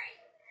territory.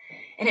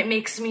 And it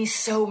makes me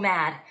so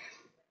mad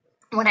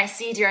when I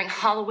see during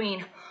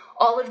Halloween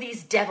all of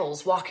these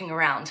devils walking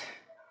around.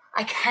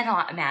 I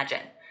cannot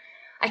imagine.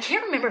 I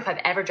can't remember if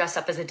I've ever dressed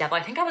up as a devil.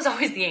 I think I was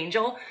always the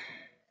angel.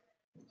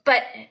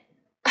 But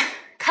a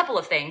couple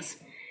of things.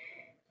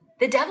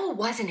 The devil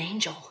was an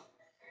angel.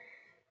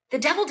 The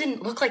devil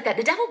didn't look like that.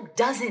 The devil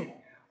doesn't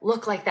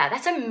look like that.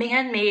 That's a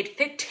man-made,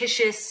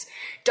 fictitious,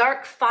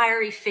 dark,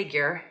 fiery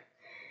figure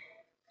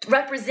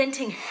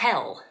representing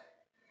hell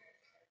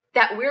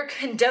that we're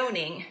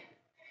condoning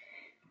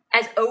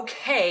as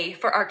okay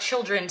for our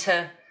children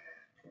to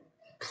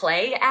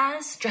play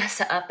as,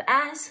 dress up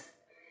as.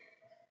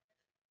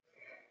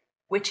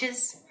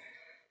 Witches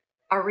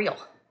are real.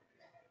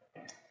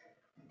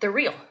 They're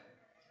real.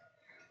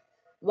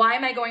 Why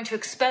am I going to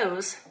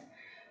expose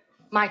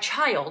my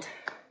child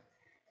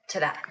to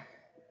that?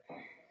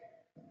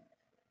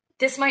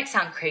 This might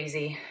sound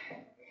crazy.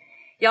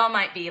 Y'all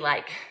might be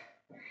like,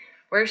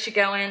 where's she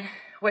going?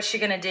 What's she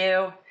gonna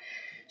do?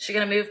 Is she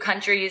gonna move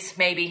countries?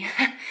 Maybe,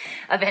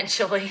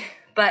 eventually.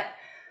 But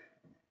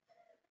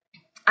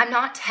I'm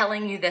not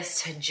telling you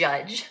this to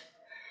judge.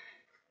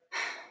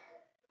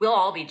 We'll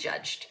all be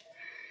judged.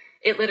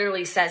 It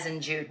literally says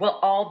in Jude, we'll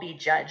all be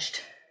judged.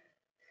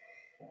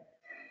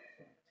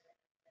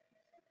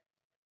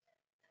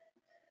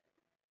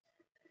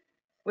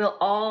 We'll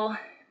all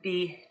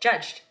be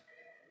judged.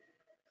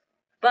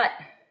 But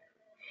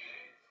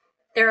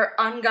there are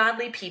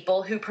ungodly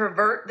people who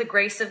pervert the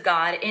grace of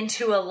God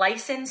into a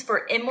license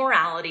for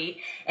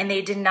immorality, and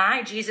they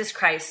deny Jesus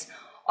Christ,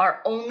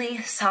 our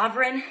only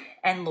sovereign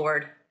and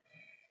Lord.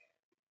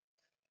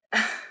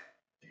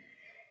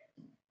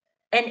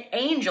 And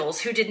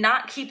angels who did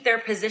not keep their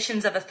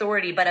positions of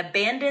authority, but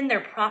abandoned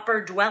their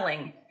proper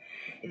dwelling.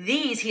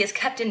 These he has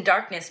kept in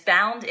darkness,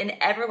 bound in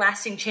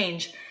everlasting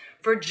change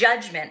for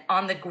judgment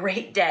on the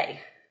great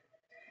day.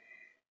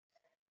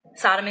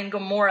 Sodom and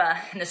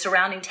Gomorrah and the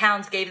surrounding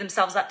towns gave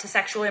themselves up to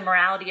sexual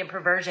immorality and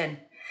perversion.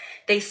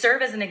 They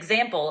serve as an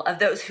example of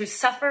those who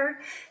suffer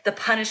the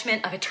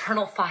punishment of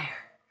eternal fire.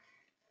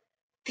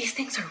 These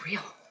things are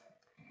real.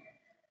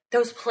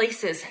 Those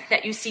places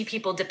that you see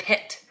people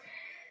depict,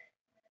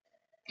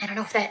 I don't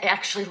know if that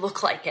actually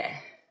look like it,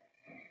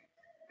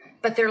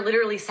 but they're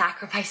literally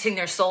sacrificing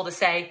their soul to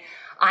say,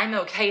 I'm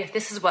okay if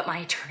this is what my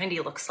eternity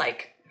looks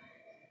like.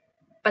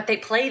 But they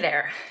play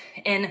there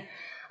in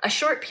a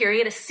short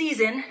period, a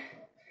season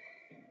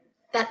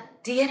that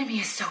the enemy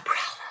is so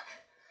proud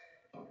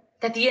of,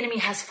 that the enemy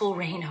has full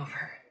reign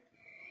over,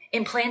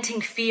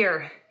 implanting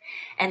fear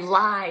and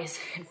lies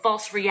and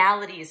false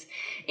realities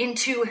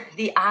into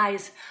the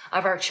eyes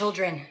of our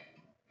children.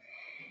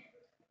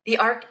 The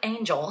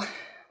archangel,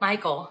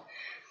 Michael,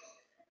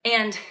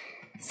 and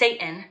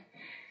Satan,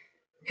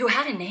 who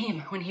had a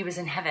name when he was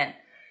in heaven,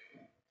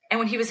 and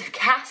when he was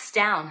cast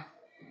down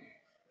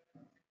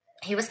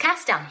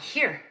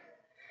here.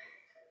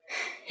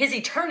 His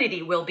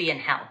eternity will be in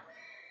hell.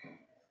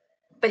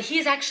 But he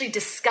is actually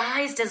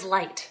disguised as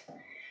light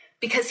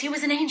because he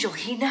was an angel.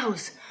 He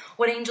knows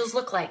what angels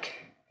look like.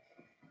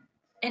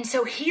 And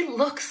so he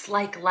looks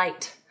like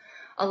light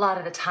a lot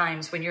of the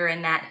times when you're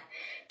in that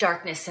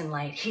darkness and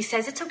light. He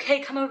says, it's okay,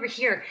 come over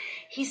here.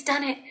 He's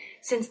done it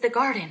since the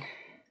garden.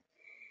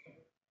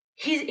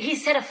 He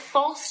said a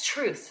false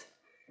truth.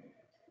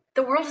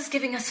 The world is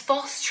giving us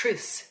false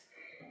truths.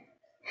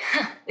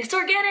 It's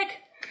organic.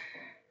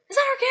 Is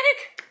that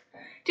organic?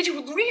 Did you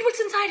read what's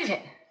inside of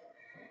it?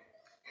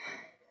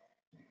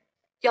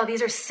 Y'all,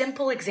 these are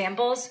simple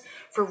examples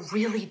for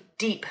really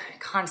deep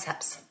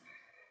concepts.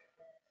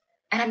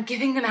 And I'm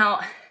giving them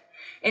out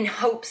in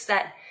hopes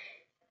that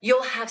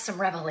you'll have some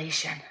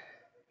revelation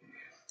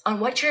on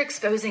what you're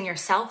exposing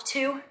yourself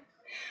to,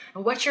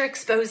 and what you're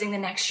exposing the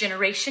next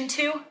generation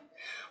to,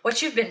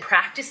 what you've been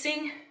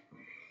practicing.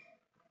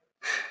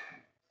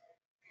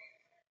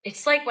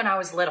 It's like when I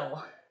was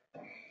little,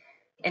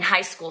 in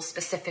high school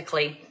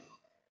specifically,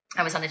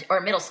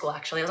 middle school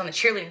actually, I was on the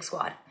cheerleading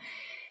squad.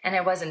 And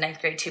I was in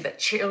ninth grade too, but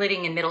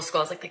cheerleading in middle school,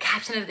 I was like the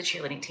captain of the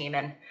cheerleading team.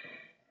 And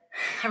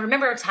I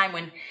remember a time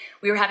when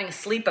we were having a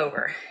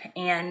sleepover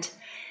and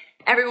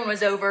everyone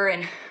was over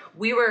and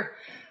we were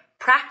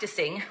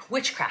practicing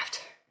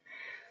witchcraft.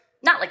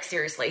 Not like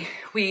seriously.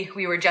 We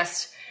were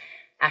just,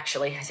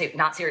 actually, I say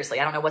not seriously.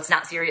 I don't know what's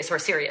not serious or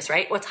serious,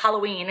 right? What's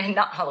Halloween and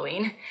not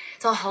Halloween?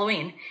 It's all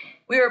Halloween.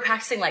 We were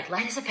practicing like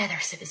light as a feather,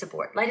 stiff as a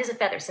board. Light as a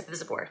feather, stiff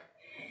as a board.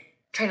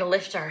 Trying to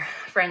lift our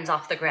friends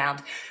off the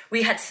ground.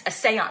 We had a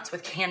seance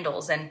with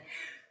candles and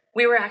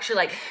we were actually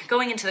like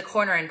going into the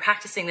corner and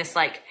practicing this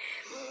like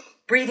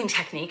breathing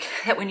technique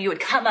that when you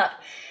would come up,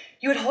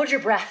 you would hold your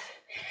breath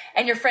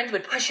and your friends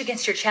would push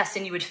against your chest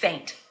and you would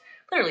faint.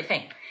 Literally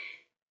faint.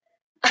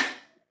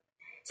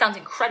 Sounds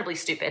incredibly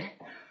stupid,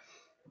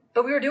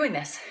 but we were doing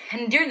this.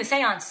 And during the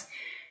seance,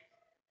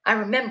 I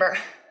remember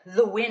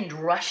the wind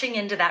rushing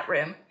into that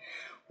room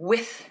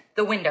with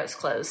the windows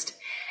closed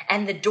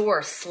and the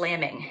door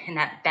slamming in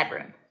that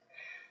bedroom.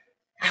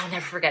 I will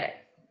never forget it.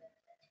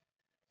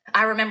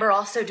 I remember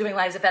also doing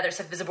light as a feather,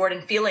 stiff as a board,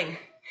 and feeling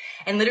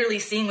and literally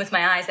seeing with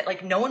my eyes that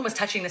like no one was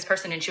touching this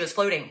person and she was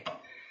floating.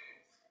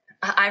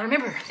 I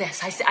remember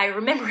this. I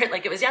remember it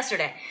like it was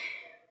yesterday.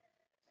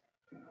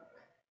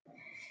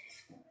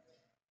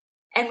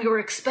 And we were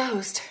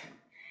exposed.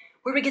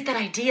 Where did we get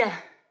that idea?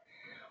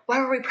 Why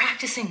were we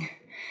practicing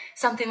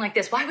something like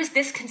this? Why was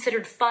this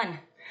considered fun?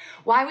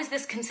 Why was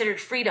this considered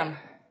freedom?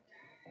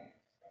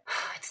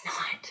 It's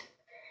not.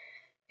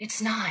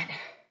 It's not.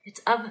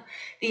 It's of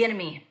the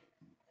enemy.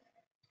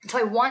 And so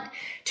I want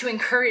to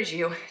encourage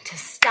you to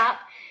stop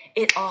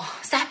it all.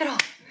 Stop it all.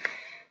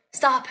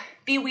 Stop.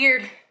 Be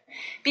weird.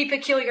 Be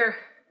peculiar.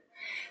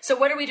 So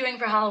what are we doing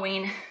for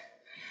Halloween?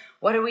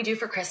 What do we do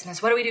for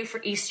Christmas? What do we do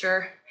for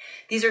Easter?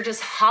 These are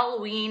just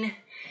Halloween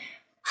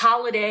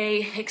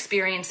holiday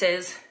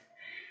experiences.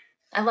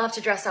 I love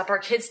to dress up. Our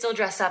kids still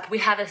dress up. We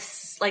have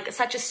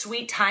such a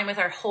sweet time with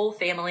our whole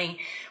family.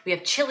 We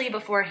have chili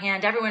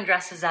beforehand. Everyone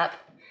dresses up.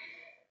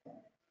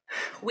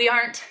 We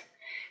aren't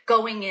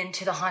going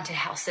into the haunted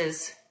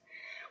houses.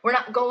 We're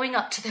not going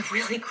up to the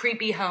really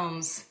creepy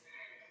homes.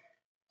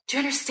 Do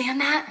you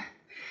understand that?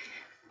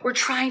 We're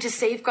trying to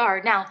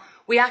safeguard. Now,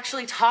 we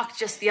actually talked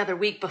just the other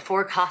week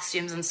before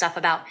costumes and stuff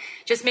about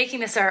just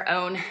making this our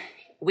own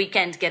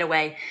weekend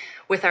getaway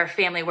with our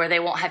family where they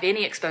won't have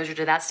any exposure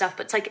to that stuff.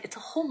 But it's a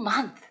whole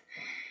month.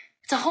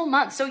 It's a whole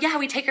month. So yeah,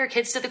 we take our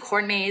kids to the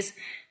corn maze,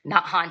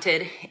 not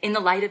haunted, in the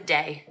light of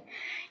day.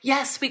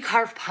 Yes, we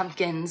carve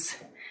pumpkins.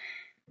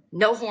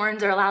 No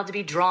horns are allowed to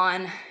be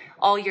drawn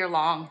all year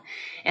long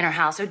in our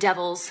house. No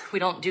devils. We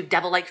don't do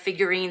devil-like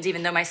figurines,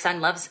 even though my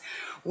son loves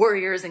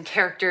warriors and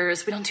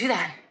characters. We don't do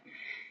that.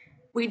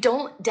 We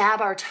don't dab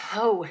our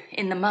toe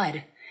in the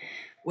mud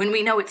when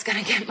we know it's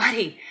going to get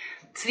muddy.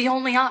 It's the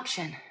only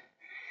option.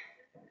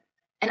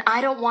 And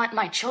I don't want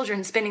my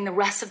children spending the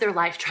rest of their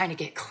life trying to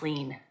get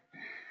clean.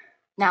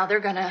 Now they're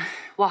going to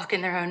walk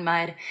in their own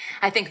mud.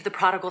 I think of the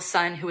prodigal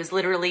son who was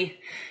literally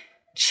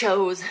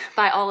chose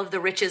by all of the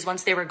riches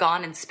once they were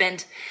gone and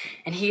spent,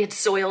 and he had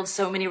soiled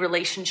so many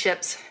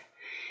relationships,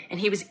 and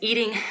he was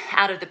eating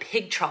out of the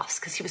pig troughs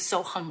because he was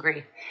so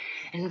hungry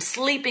and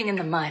sleeping in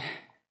the mud.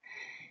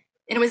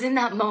 And it was in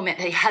that moment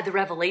that he had the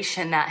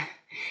revelation that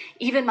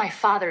even my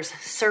Father's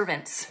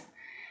servants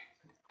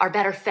are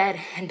better fed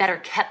and better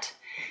kept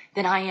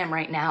than I am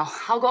right now.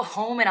 I'll go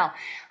home and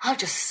I'll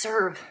just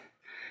serve.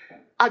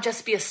 I'll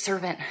just be a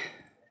servant.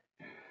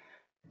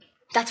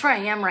 That's where I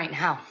am right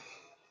now.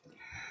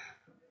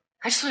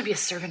 I just want to be a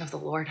servant of the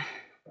Lord.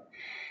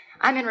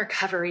 I'm in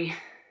recovery.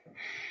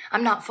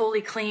 I'm not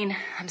fully clean.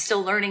 I'm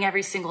still learning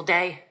every single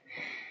day.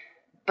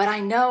 But I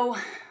know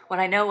what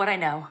I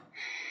know,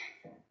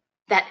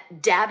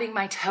 that dabbing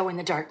my toe in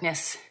the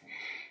darkness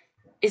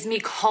is me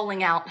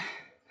calling out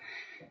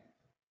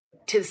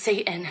to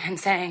Satan and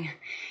saying,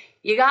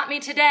 you got me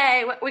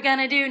today. What we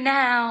gonna do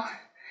now?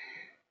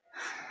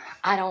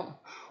 I don't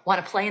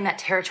want to play in that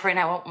territory, and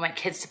I won't want my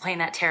kids to play in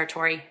that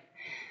territory.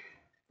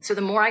 So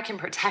the more I can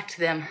protect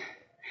them,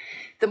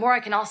 the more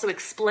I can also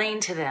explain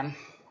to them,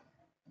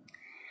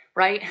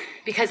 right?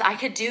 Because I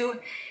could do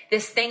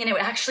this thing and it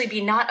would actually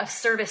be not of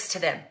service to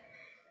them.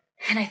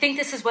 And I think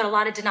this is what a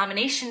lot of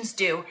denominations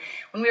do.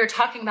 When we were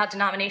talking about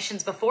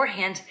denominations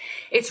beforehand,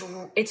 it's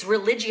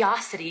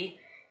religiosity.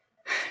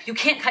 You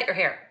can't cut your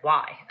hair.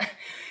 Why?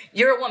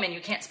 You're a woman. You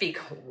can't speak.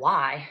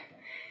 Why?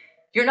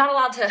 You're not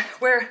allowed to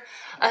wear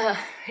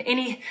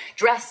any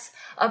dress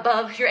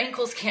above your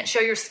ankles. Can't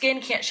show your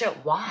skin. Can't show.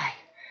 Why?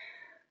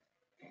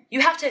 You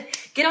have to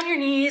get on your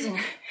knees and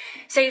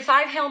say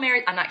 5 Hail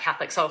Marys. I'm not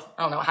Catholic, so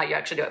I don't know how you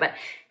actually do it, but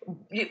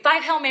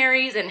 5 Hail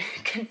Marys and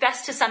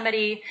confess to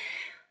somebody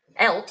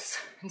else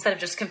instead of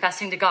just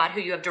confessing to God who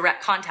you have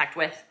direct contact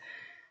with.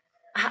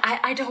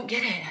 I don't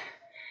get it.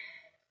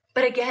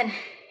 But again,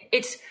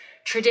 it's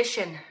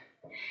tradition.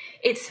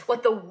 It's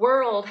what the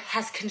world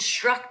has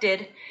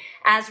constructed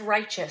as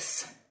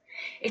righteous.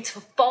 It's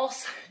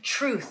false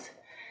truth.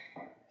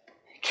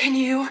 Can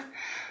you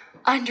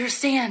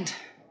understand?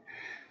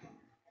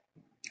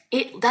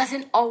 It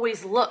doesn't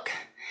always look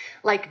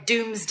like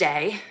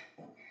doomsday,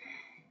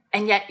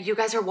 and yet you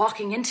guys are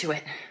walking into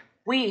it.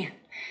 We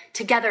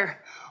together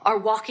are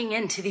walking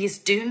into these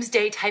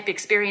doomsday type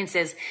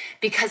experiences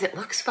because it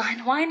looks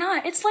fun. Why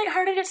not? It's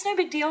lighthearted. It's no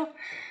big deal.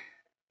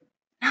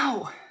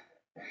 No.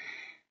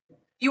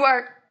 You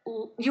are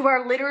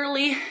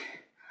literally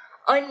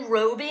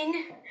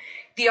unrobing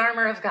the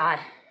armor of God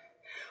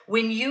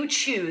when you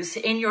choose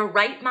in your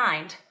right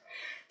mind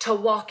to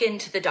walk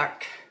into the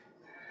dark.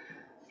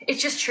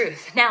 It's just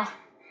truth. Now,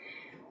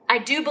 I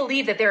do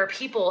believe that there are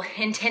people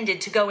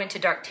intended to go into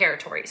dark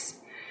territories.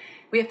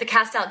 We have to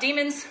cast out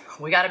demons.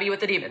 We got to be with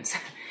the demons,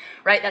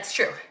 right? That's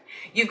true.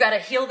 You've got to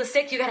heal the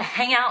sick. You got to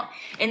hang out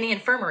in the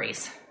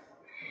infirmaries.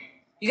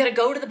 You got to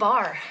go to the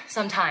bar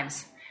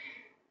sometimes.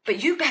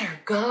 But you better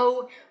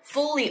go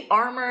fully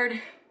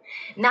armored,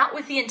 not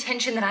with the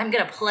intention that I'm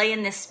going to play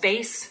in this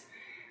space.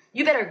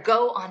 You better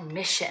go on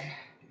mission,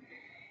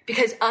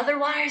 because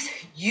otherwise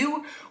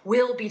you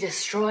will be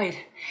destroyed.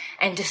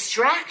 And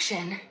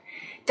distraction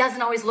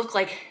doesn't always look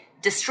like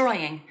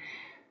destroying.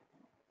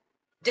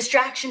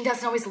 Distraction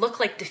doesn't always look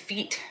like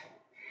defeat.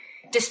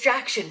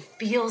 Distraction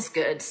feels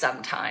good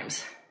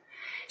sometimes.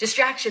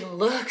 Distraction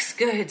looks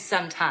good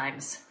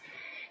sometimes.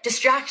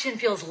 Distraction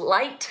feels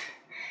light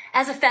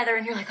as a feather,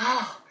 and you're like,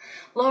 oh,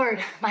 Lord,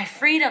 my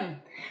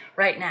freedom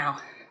right now.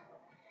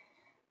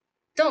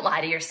 Don't lie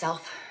to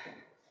yourself.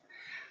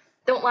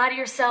 Don't lie to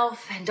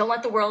yourself, and don't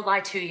let the world lie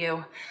to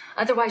you.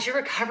 Otherwise, your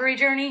recovery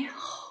journey,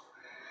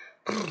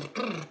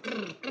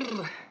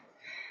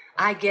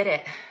 I get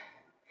it.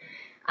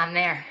 I'm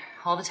there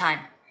all the time.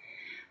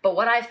 But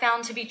what I've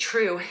found to be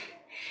true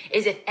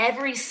is if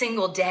every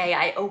single day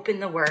I open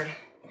the Word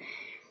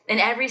And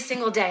every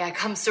single day I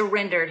come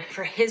surrendered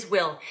for his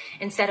will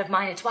instead of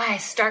mine. It's why I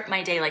start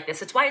my day like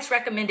this. It's why it's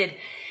recommended.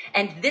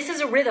 And this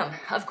is a rhythm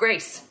of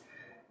grace,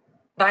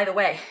 by the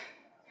way.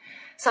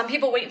 Some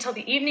people wait until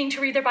the evening to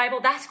read their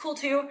Bible. That's cool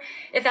too,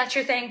 if that's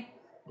your thing.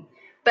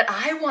 But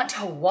I want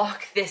to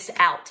walk this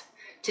out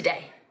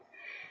today.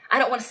 I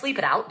don't want to sleep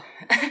it out.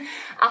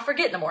 I'll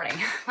forget in the morning.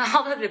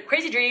 I'll have a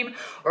crazy dream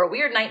or a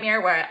weird nightmare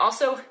where I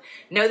also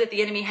know that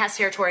the enemy has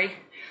territory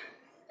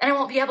and I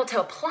won't be able to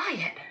apply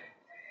it.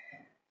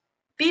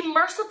 Be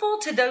merciful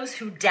to those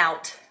who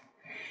doubt.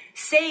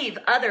 Save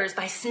others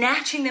by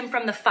snatching them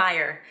from the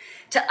fire.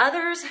 To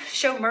others,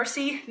 show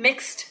mercy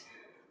mixed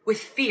with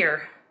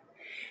fear,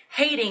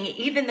 hating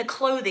even the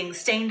clothing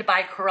stained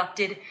by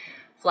corrupted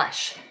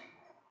flesh.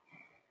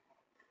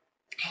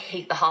 I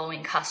hate the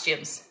Halloween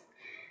costumes.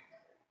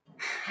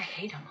 I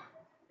hate them.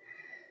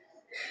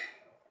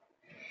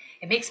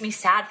 It makes me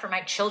sad for my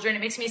children.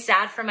 It makes me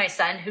sad for my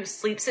son who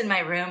sleeps in my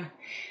room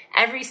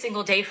every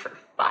single day for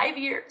 5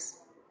 years.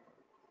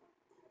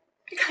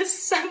 Because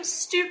some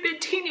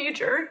stupid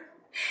teenager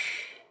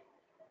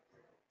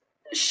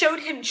showed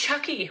him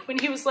Chucky when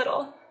he was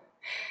little.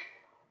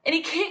 And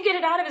he can't get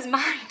it out of his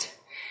mind.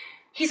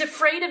 He's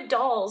afraid of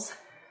dolls.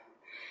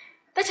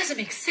 That doesn't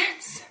make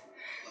sense.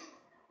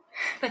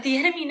 But the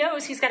enemy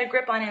knows he's got a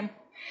grip on him.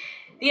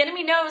 The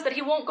enemy knows that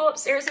he won't go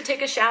upstairs to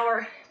take a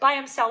shower by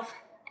himself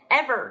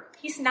ever.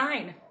 He's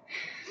 9.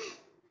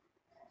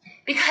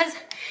 Because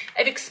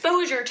of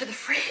exposure to the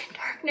freaking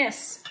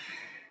darkness.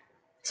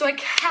 So I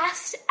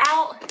cast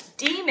out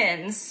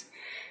demons.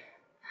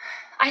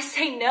 I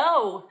say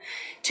no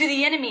to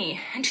the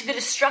enemy and to the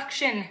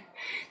destruction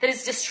that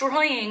is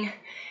destroying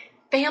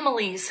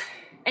families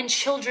and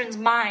children's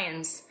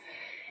minds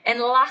and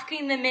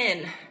locking them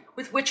in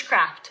with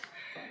witchcraft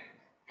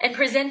and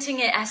presenting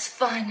it as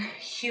fun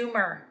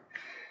humor.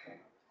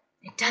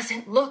 It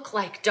doesn't look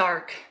like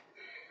dark,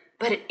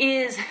 but it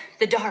is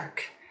the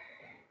dark.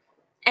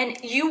 And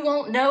you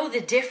won't know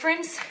the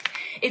difference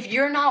if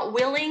you're not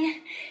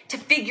willing to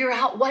figure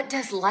out, what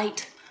does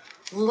light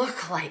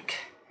look like?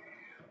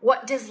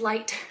 What does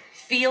light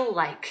feel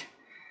like?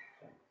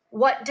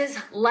 What does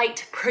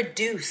light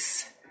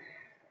produce?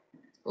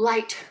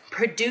 Light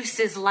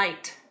produces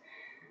light.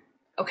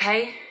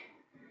 Okay?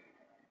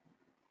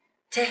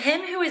 To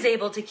him who is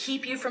able to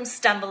keep you from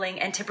stumbling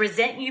and to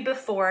present you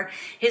before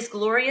his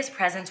glorious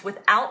presence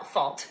without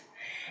fault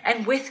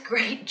and with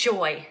great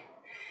joy.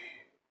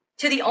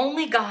 To the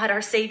only God,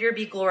 our Savior,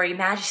 be glory,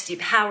 majesty,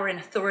 power, and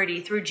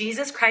authority through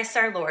Jesus Christ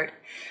our Lord,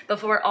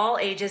 before all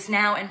ages,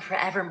 now and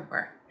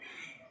forevermore.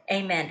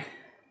 Amen.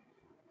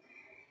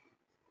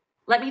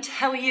 Let me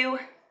tell you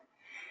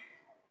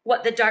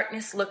what the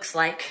darkness looks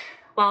like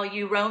while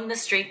you roam the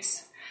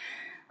streets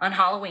on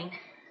Halloween.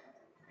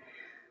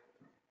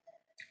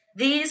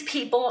 These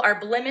people are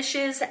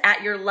blemishes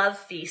at your love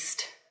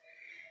feast.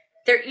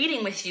 They're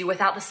eating with you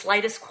without the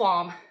slightest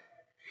qualm.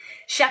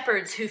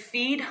 Shepherds who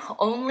feed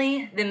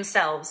only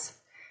themselves.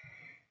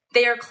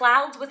 They are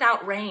clouds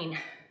without rain.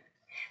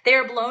 They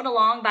are blown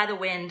along by the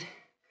wind.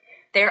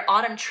 They are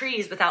autumn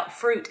trees without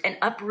fruit and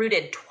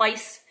uprooted,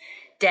 twice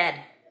dead.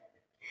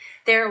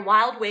 They are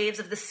wild waves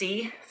of the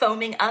sea,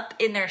 foaming up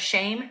in their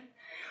shame.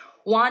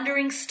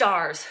 Wandering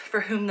stars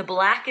for whom the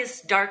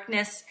blackest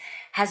darkness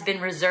has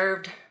been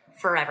reserved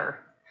forever.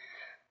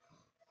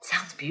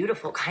 Sounds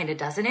beautiful, kind of,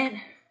 doesn't it?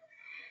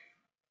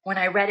 When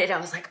I read it, I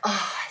was like,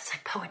 oh, it's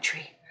like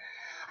poetry.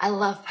 I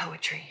love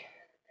poetry.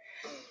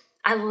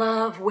 I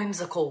love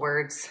whimsical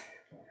words.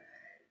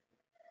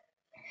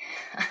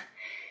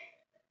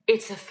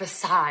 It's a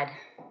facade.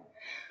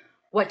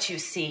 What you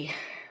see,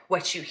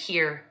 what you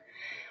hear,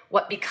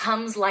 what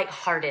becomes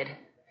lighthearted.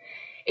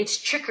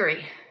 It's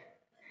trickery.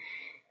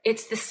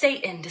 It's the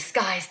Satan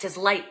disguised as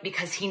light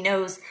because he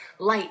knows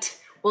light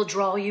will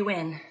draw you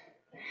in.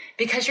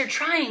 Because you're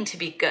trying to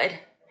be good.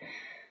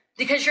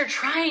 Because you're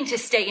trying to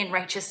stay in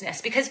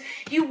righteousness. Because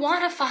you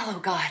want to follow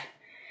God.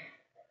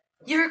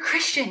 You're a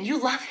Christian. You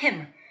love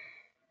him.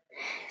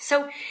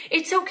 So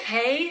it's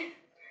okay.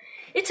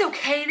 It's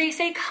okay. They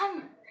say,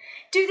 come,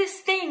 do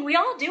this thing. We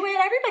all do it.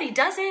 Everybody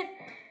does it.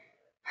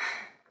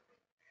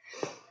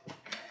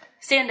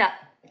 Stand up.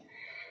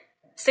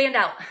 Stand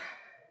out.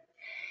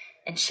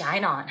 And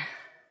shine on.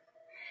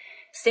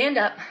 Stand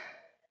up.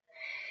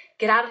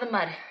 Get out of the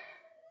mud.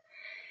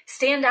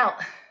 Stand out.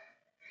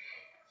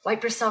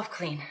 Wipe yourself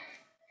clean.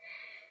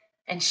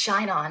 And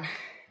shine on.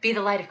 Be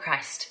the light of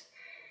Christ.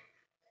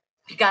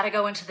 If you got to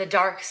go into the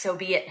dark, so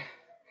be it.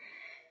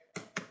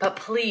 But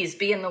please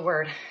be in the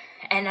Word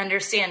and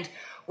understand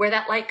where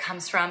that light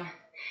comes from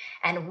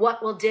and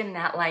what will dim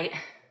that light.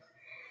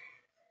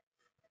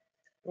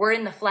 We're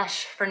in the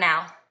flesh for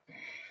now,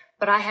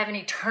 but I have an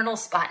eternal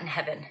spot in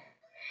heaven.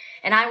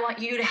 And I want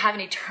you to have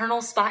an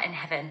eternal spot in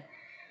heaven.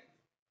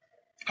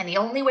 And the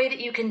only way that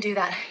you can do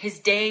that is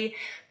day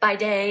by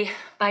day,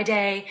 by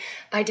day,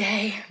 by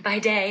day, by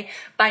day,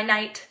 by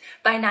night,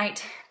 by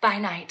night, by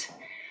night.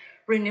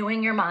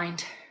 Renewing your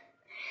mind.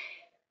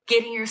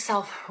 Getting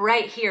yourself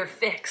right here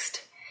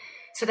fixed.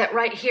 So that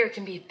right here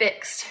can be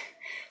fixed.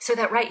 So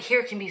that right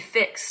here can be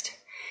fixed.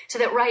 so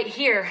that right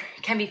here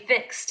can be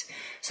fixed,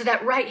 so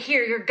that right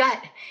here your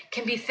gut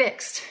can be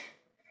fixed.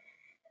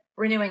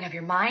 Renewing of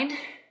your mind,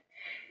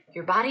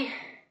 your body,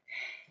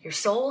 your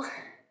soul,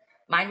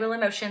 mind, will,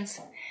 emotions,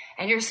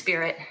 and your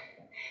spirit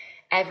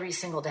every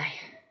single day.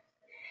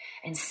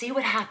 And see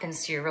what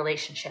happens to your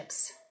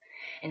relationships,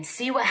 and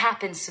see what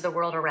happens to the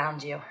world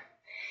around you.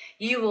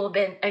 You will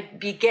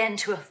begin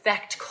to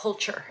affect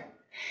culture.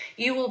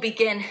 You will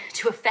begin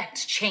to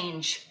affect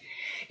change.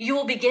 You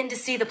will begin to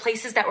see the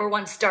places that were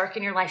once dark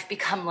in your life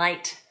become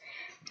light.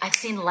 I've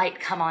seen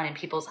light come on in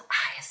people's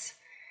eyes.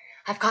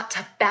 I've got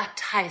to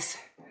baptize.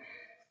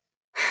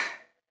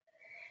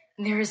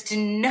 And there is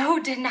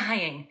no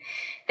denying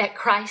that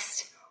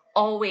Christ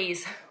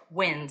always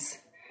wins.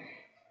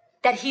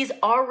 That he's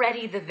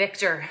already the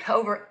victor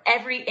over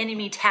every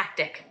enemy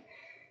tactic.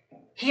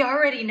 He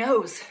already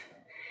knows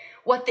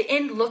what the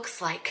end looks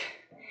like.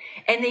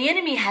 And the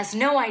enemy has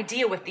no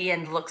idea what the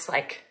end looks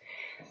like.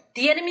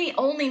 The enemy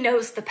only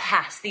knows the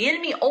past. The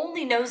enemy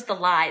only knows the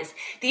lies.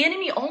 The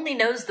enemy only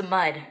knows the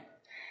mud.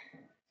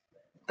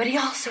 But he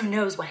also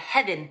knows what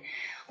heaven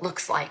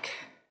looks like.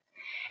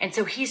 And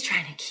so he's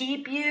trying to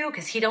keep you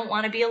because he don't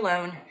want to be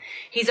alone.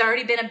 He's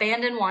already been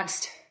abandoned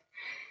once.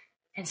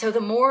 And so the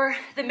more,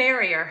 the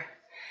merrier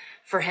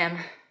for him.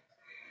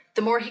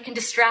 The more he can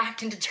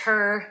distract and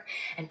deter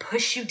and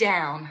push you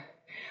down,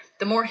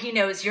 the more he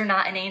knows you're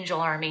not an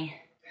angel army.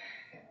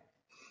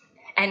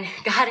 And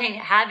God ain't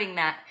having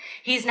that.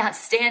 He's not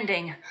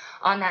standing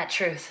on that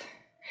truth,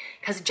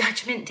 because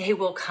judgment day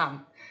will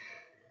come.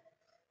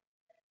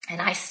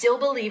 And I still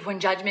believe when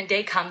judgment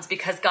day comes,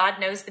 because God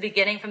knows the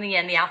beginning from the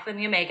end, the Alpha and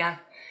the Omega,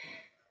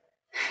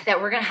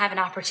 that we're going to have an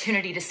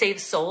opportunity to save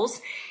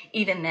souls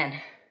even then.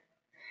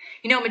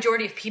 You know, a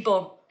majority of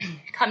people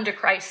come to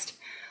Christ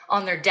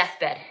on their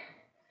deathbed.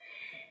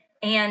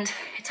 And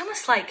it's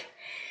almost like,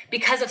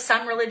 because of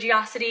some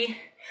religiosity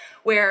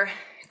where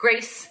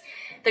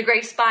the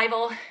Grace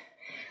Bible,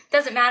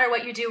 doesn't matter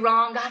what you do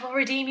wrong, God will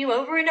redeem you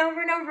over and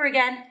over and over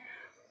again.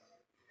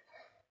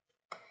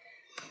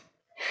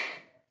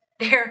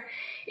 There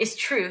is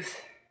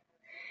truth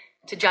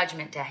to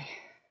Judgment Day.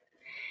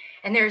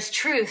 And there is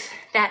truth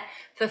that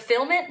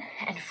fulfillment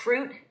and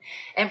fruit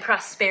and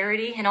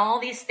prosperity and all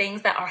these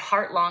things that our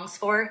heart longs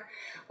for,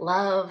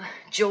 love,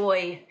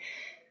 joy,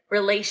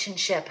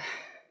 relationship,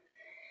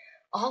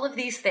 all of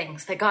these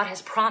things that God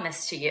has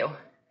promised to you,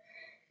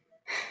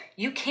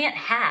 you can't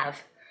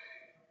have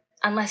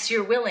unless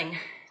you're willing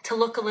to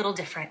look a little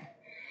different,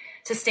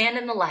 to stand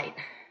in the light,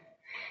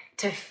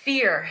 to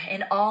fear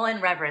in awe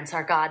and reverence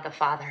our God the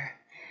Father,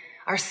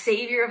 our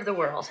Savior of the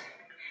world,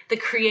 the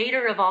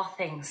Creator of all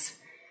things.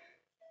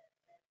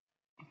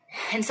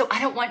 And so I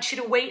don't want you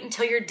to wait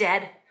until you're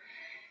dead,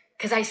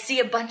 because I see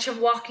a bunch of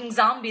walking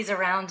zombies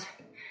around.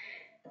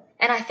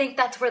 And I think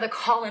that's where the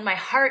call in my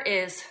heart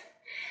is.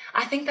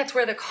 I think that's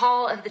where the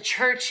call of the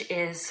church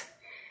is.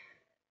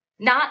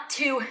 Not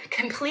to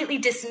completely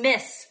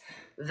dismiss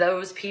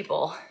those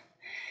people.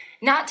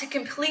 Not to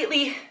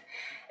completely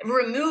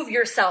remove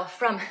yourself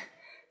from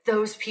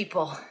those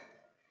people.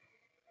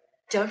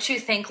 Don't you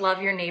think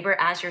love your neighbor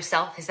as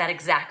yourself is that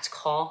exact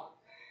call?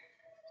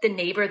 The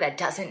neighbor that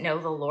doesn't know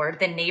the Lord,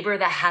 the neighbor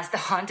that has the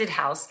haunted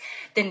house,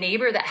 the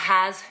neighbor that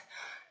has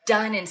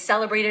done and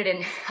celebrated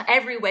in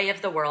every way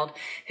of the world,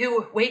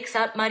 who wakes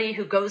up muddy,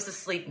 who goes to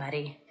sleep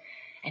muddy,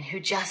 and who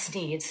just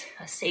needs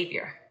a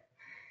Savior.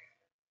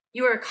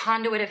 You are a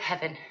conduit of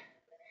heaven.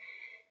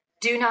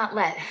 Do not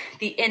let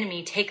the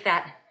enemy take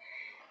that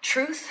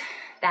truth,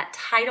 that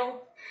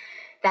title,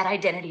 that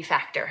identity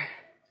factor.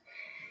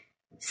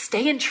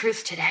 Stay in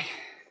truth today.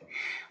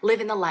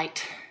 Live in the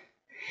light.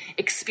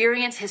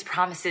 Experience his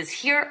promises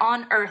here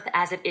on earth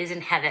as it is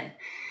in heaven.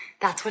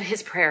 That's what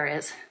his prayer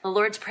is. The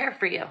Lord's prayer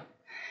for you.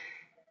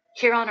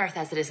 Here on earth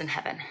as it is in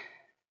heaven.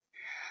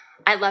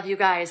 I love you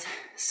guys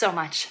so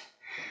much.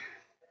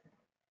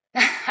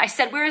 I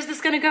said, where is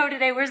this going to go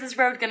today? Where's this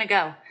road going to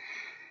go?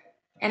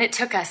 And it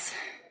took us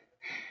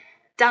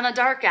down a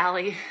dark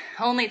alley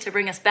only to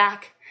bring us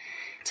back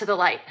to the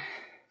light.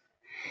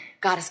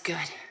 God is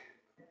good.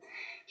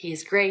 He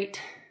is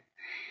great.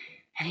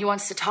 And he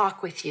wants to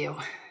talk with you,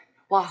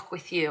 walk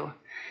with you,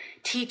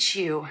 teach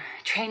you,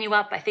 train you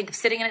up. I think of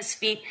sitting at his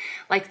feet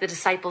like the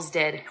disciples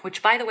did,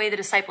 which, by the way, the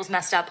disciples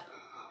messed up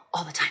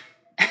all the time.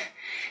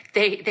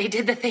 They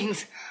did the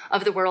things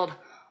of the world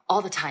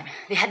all the time.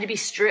 They had to be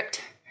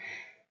stripped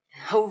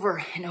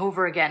over and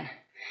over again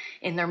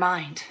in their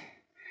mind.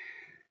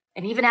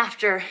 And even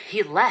after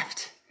he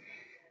left,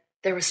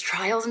 there was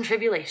trials and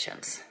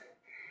tribulations.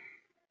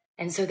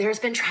 And so there's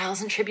been trials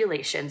and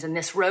tribulations, and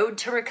this road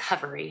to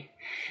recovery,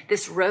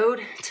 this road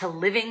to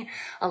living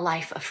a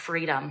life of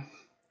freedom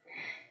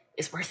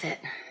is worth it.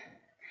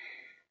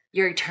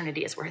 Your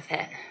eternity is worth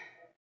it.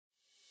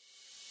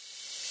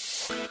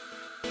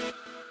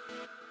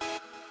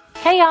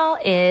 Hey y'all,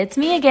 it's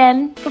me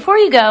again. Before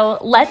you go,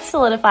 let's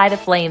solidify the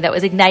flame that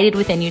was ignited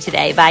within you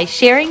today by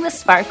sharing the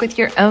spark with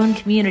your own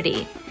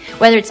community.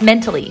 Whether it's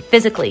mentally,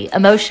 physically,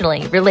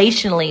 emotionally,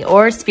 relationally,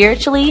 or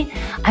spiritually,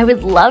 I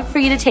would love for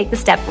you to take the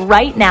step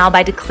right now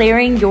by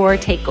declaring your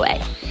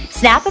takeaway.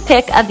 Snap a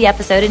pic of the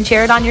episode and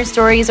share it on your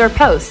stories or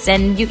posts,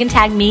 and you can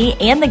tag me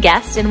and the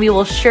guest, and we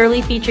will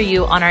surely feature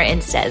you on our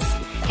Instas.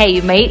 Hey,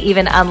 you might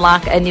even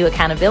unlock a new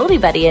accountability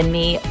buddy in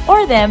me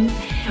or them.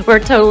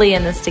 We're totally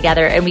in this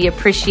together, and we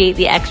appreciate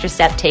the extra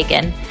step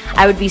taken.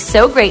 I would be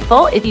so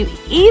grateful if you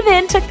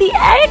even took the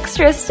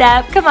extra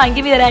step. Come on,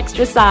 give me that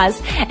extra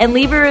sauce and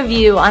leave a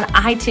review on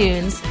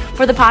iTunes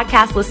for the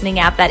podcast listening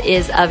app that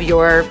is of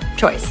your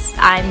choice.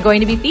 I'm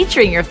going to be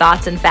featuring your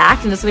thoughts, in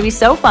fact, and it's going to be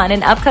so fun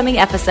in upcoming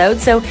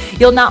episodes. So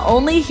you'll not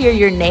only hear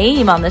your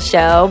name on the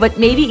show, but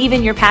maybe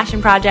even your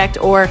passion project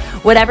or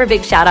whatever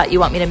big shout out you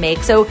want me to make.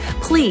 So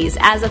please,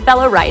 as a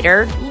fellow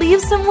writer,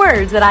 leave some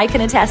words that I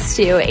can attest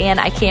to, and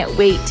I can't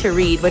wait to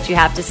read what you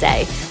have to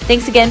say.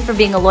 Thanks again for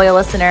being a loyal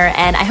listener,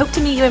 and I hope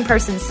to meet you in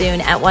person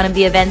soon at one of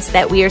the events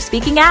that we are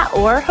speaking at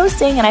or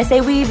hosting. And I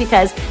say we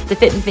because the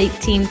Fit and Faith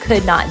team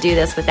could not do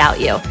this without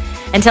you.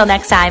 Until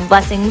next time,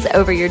 blessings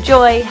over your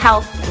joy,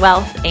 health,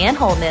 wealth, and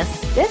wholeness.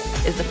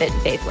 This is the Fit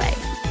and Faith way.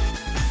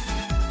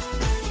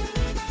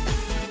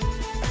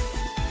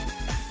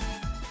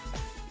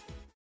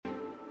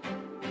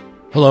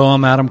 Hello,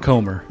 I'm Adam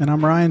Comer. And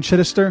I'm Ryan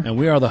Chittister. And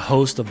we are the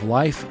host of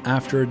Life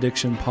After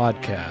Addiction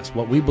podcast.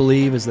 What we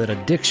believe is that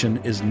addiction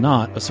is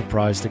not a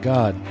surprise to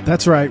God.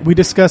 That's right. We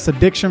discuss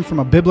addiction from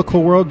a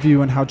biblical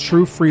worldview and how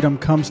true freedom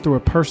comes through a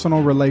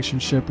personal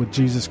relationship with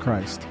Jesus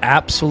Christ.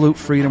 Absolute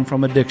freedom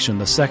from addiction.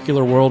 The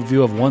secular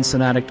worldview of once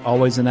an addict,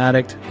 always an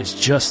addict is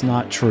just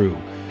not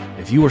true.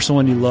 If you or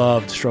someone you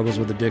loved struggles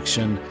with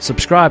addiction,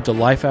 subscribe to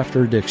Life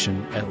After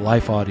Addiction at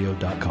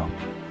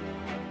lifeaudio.com.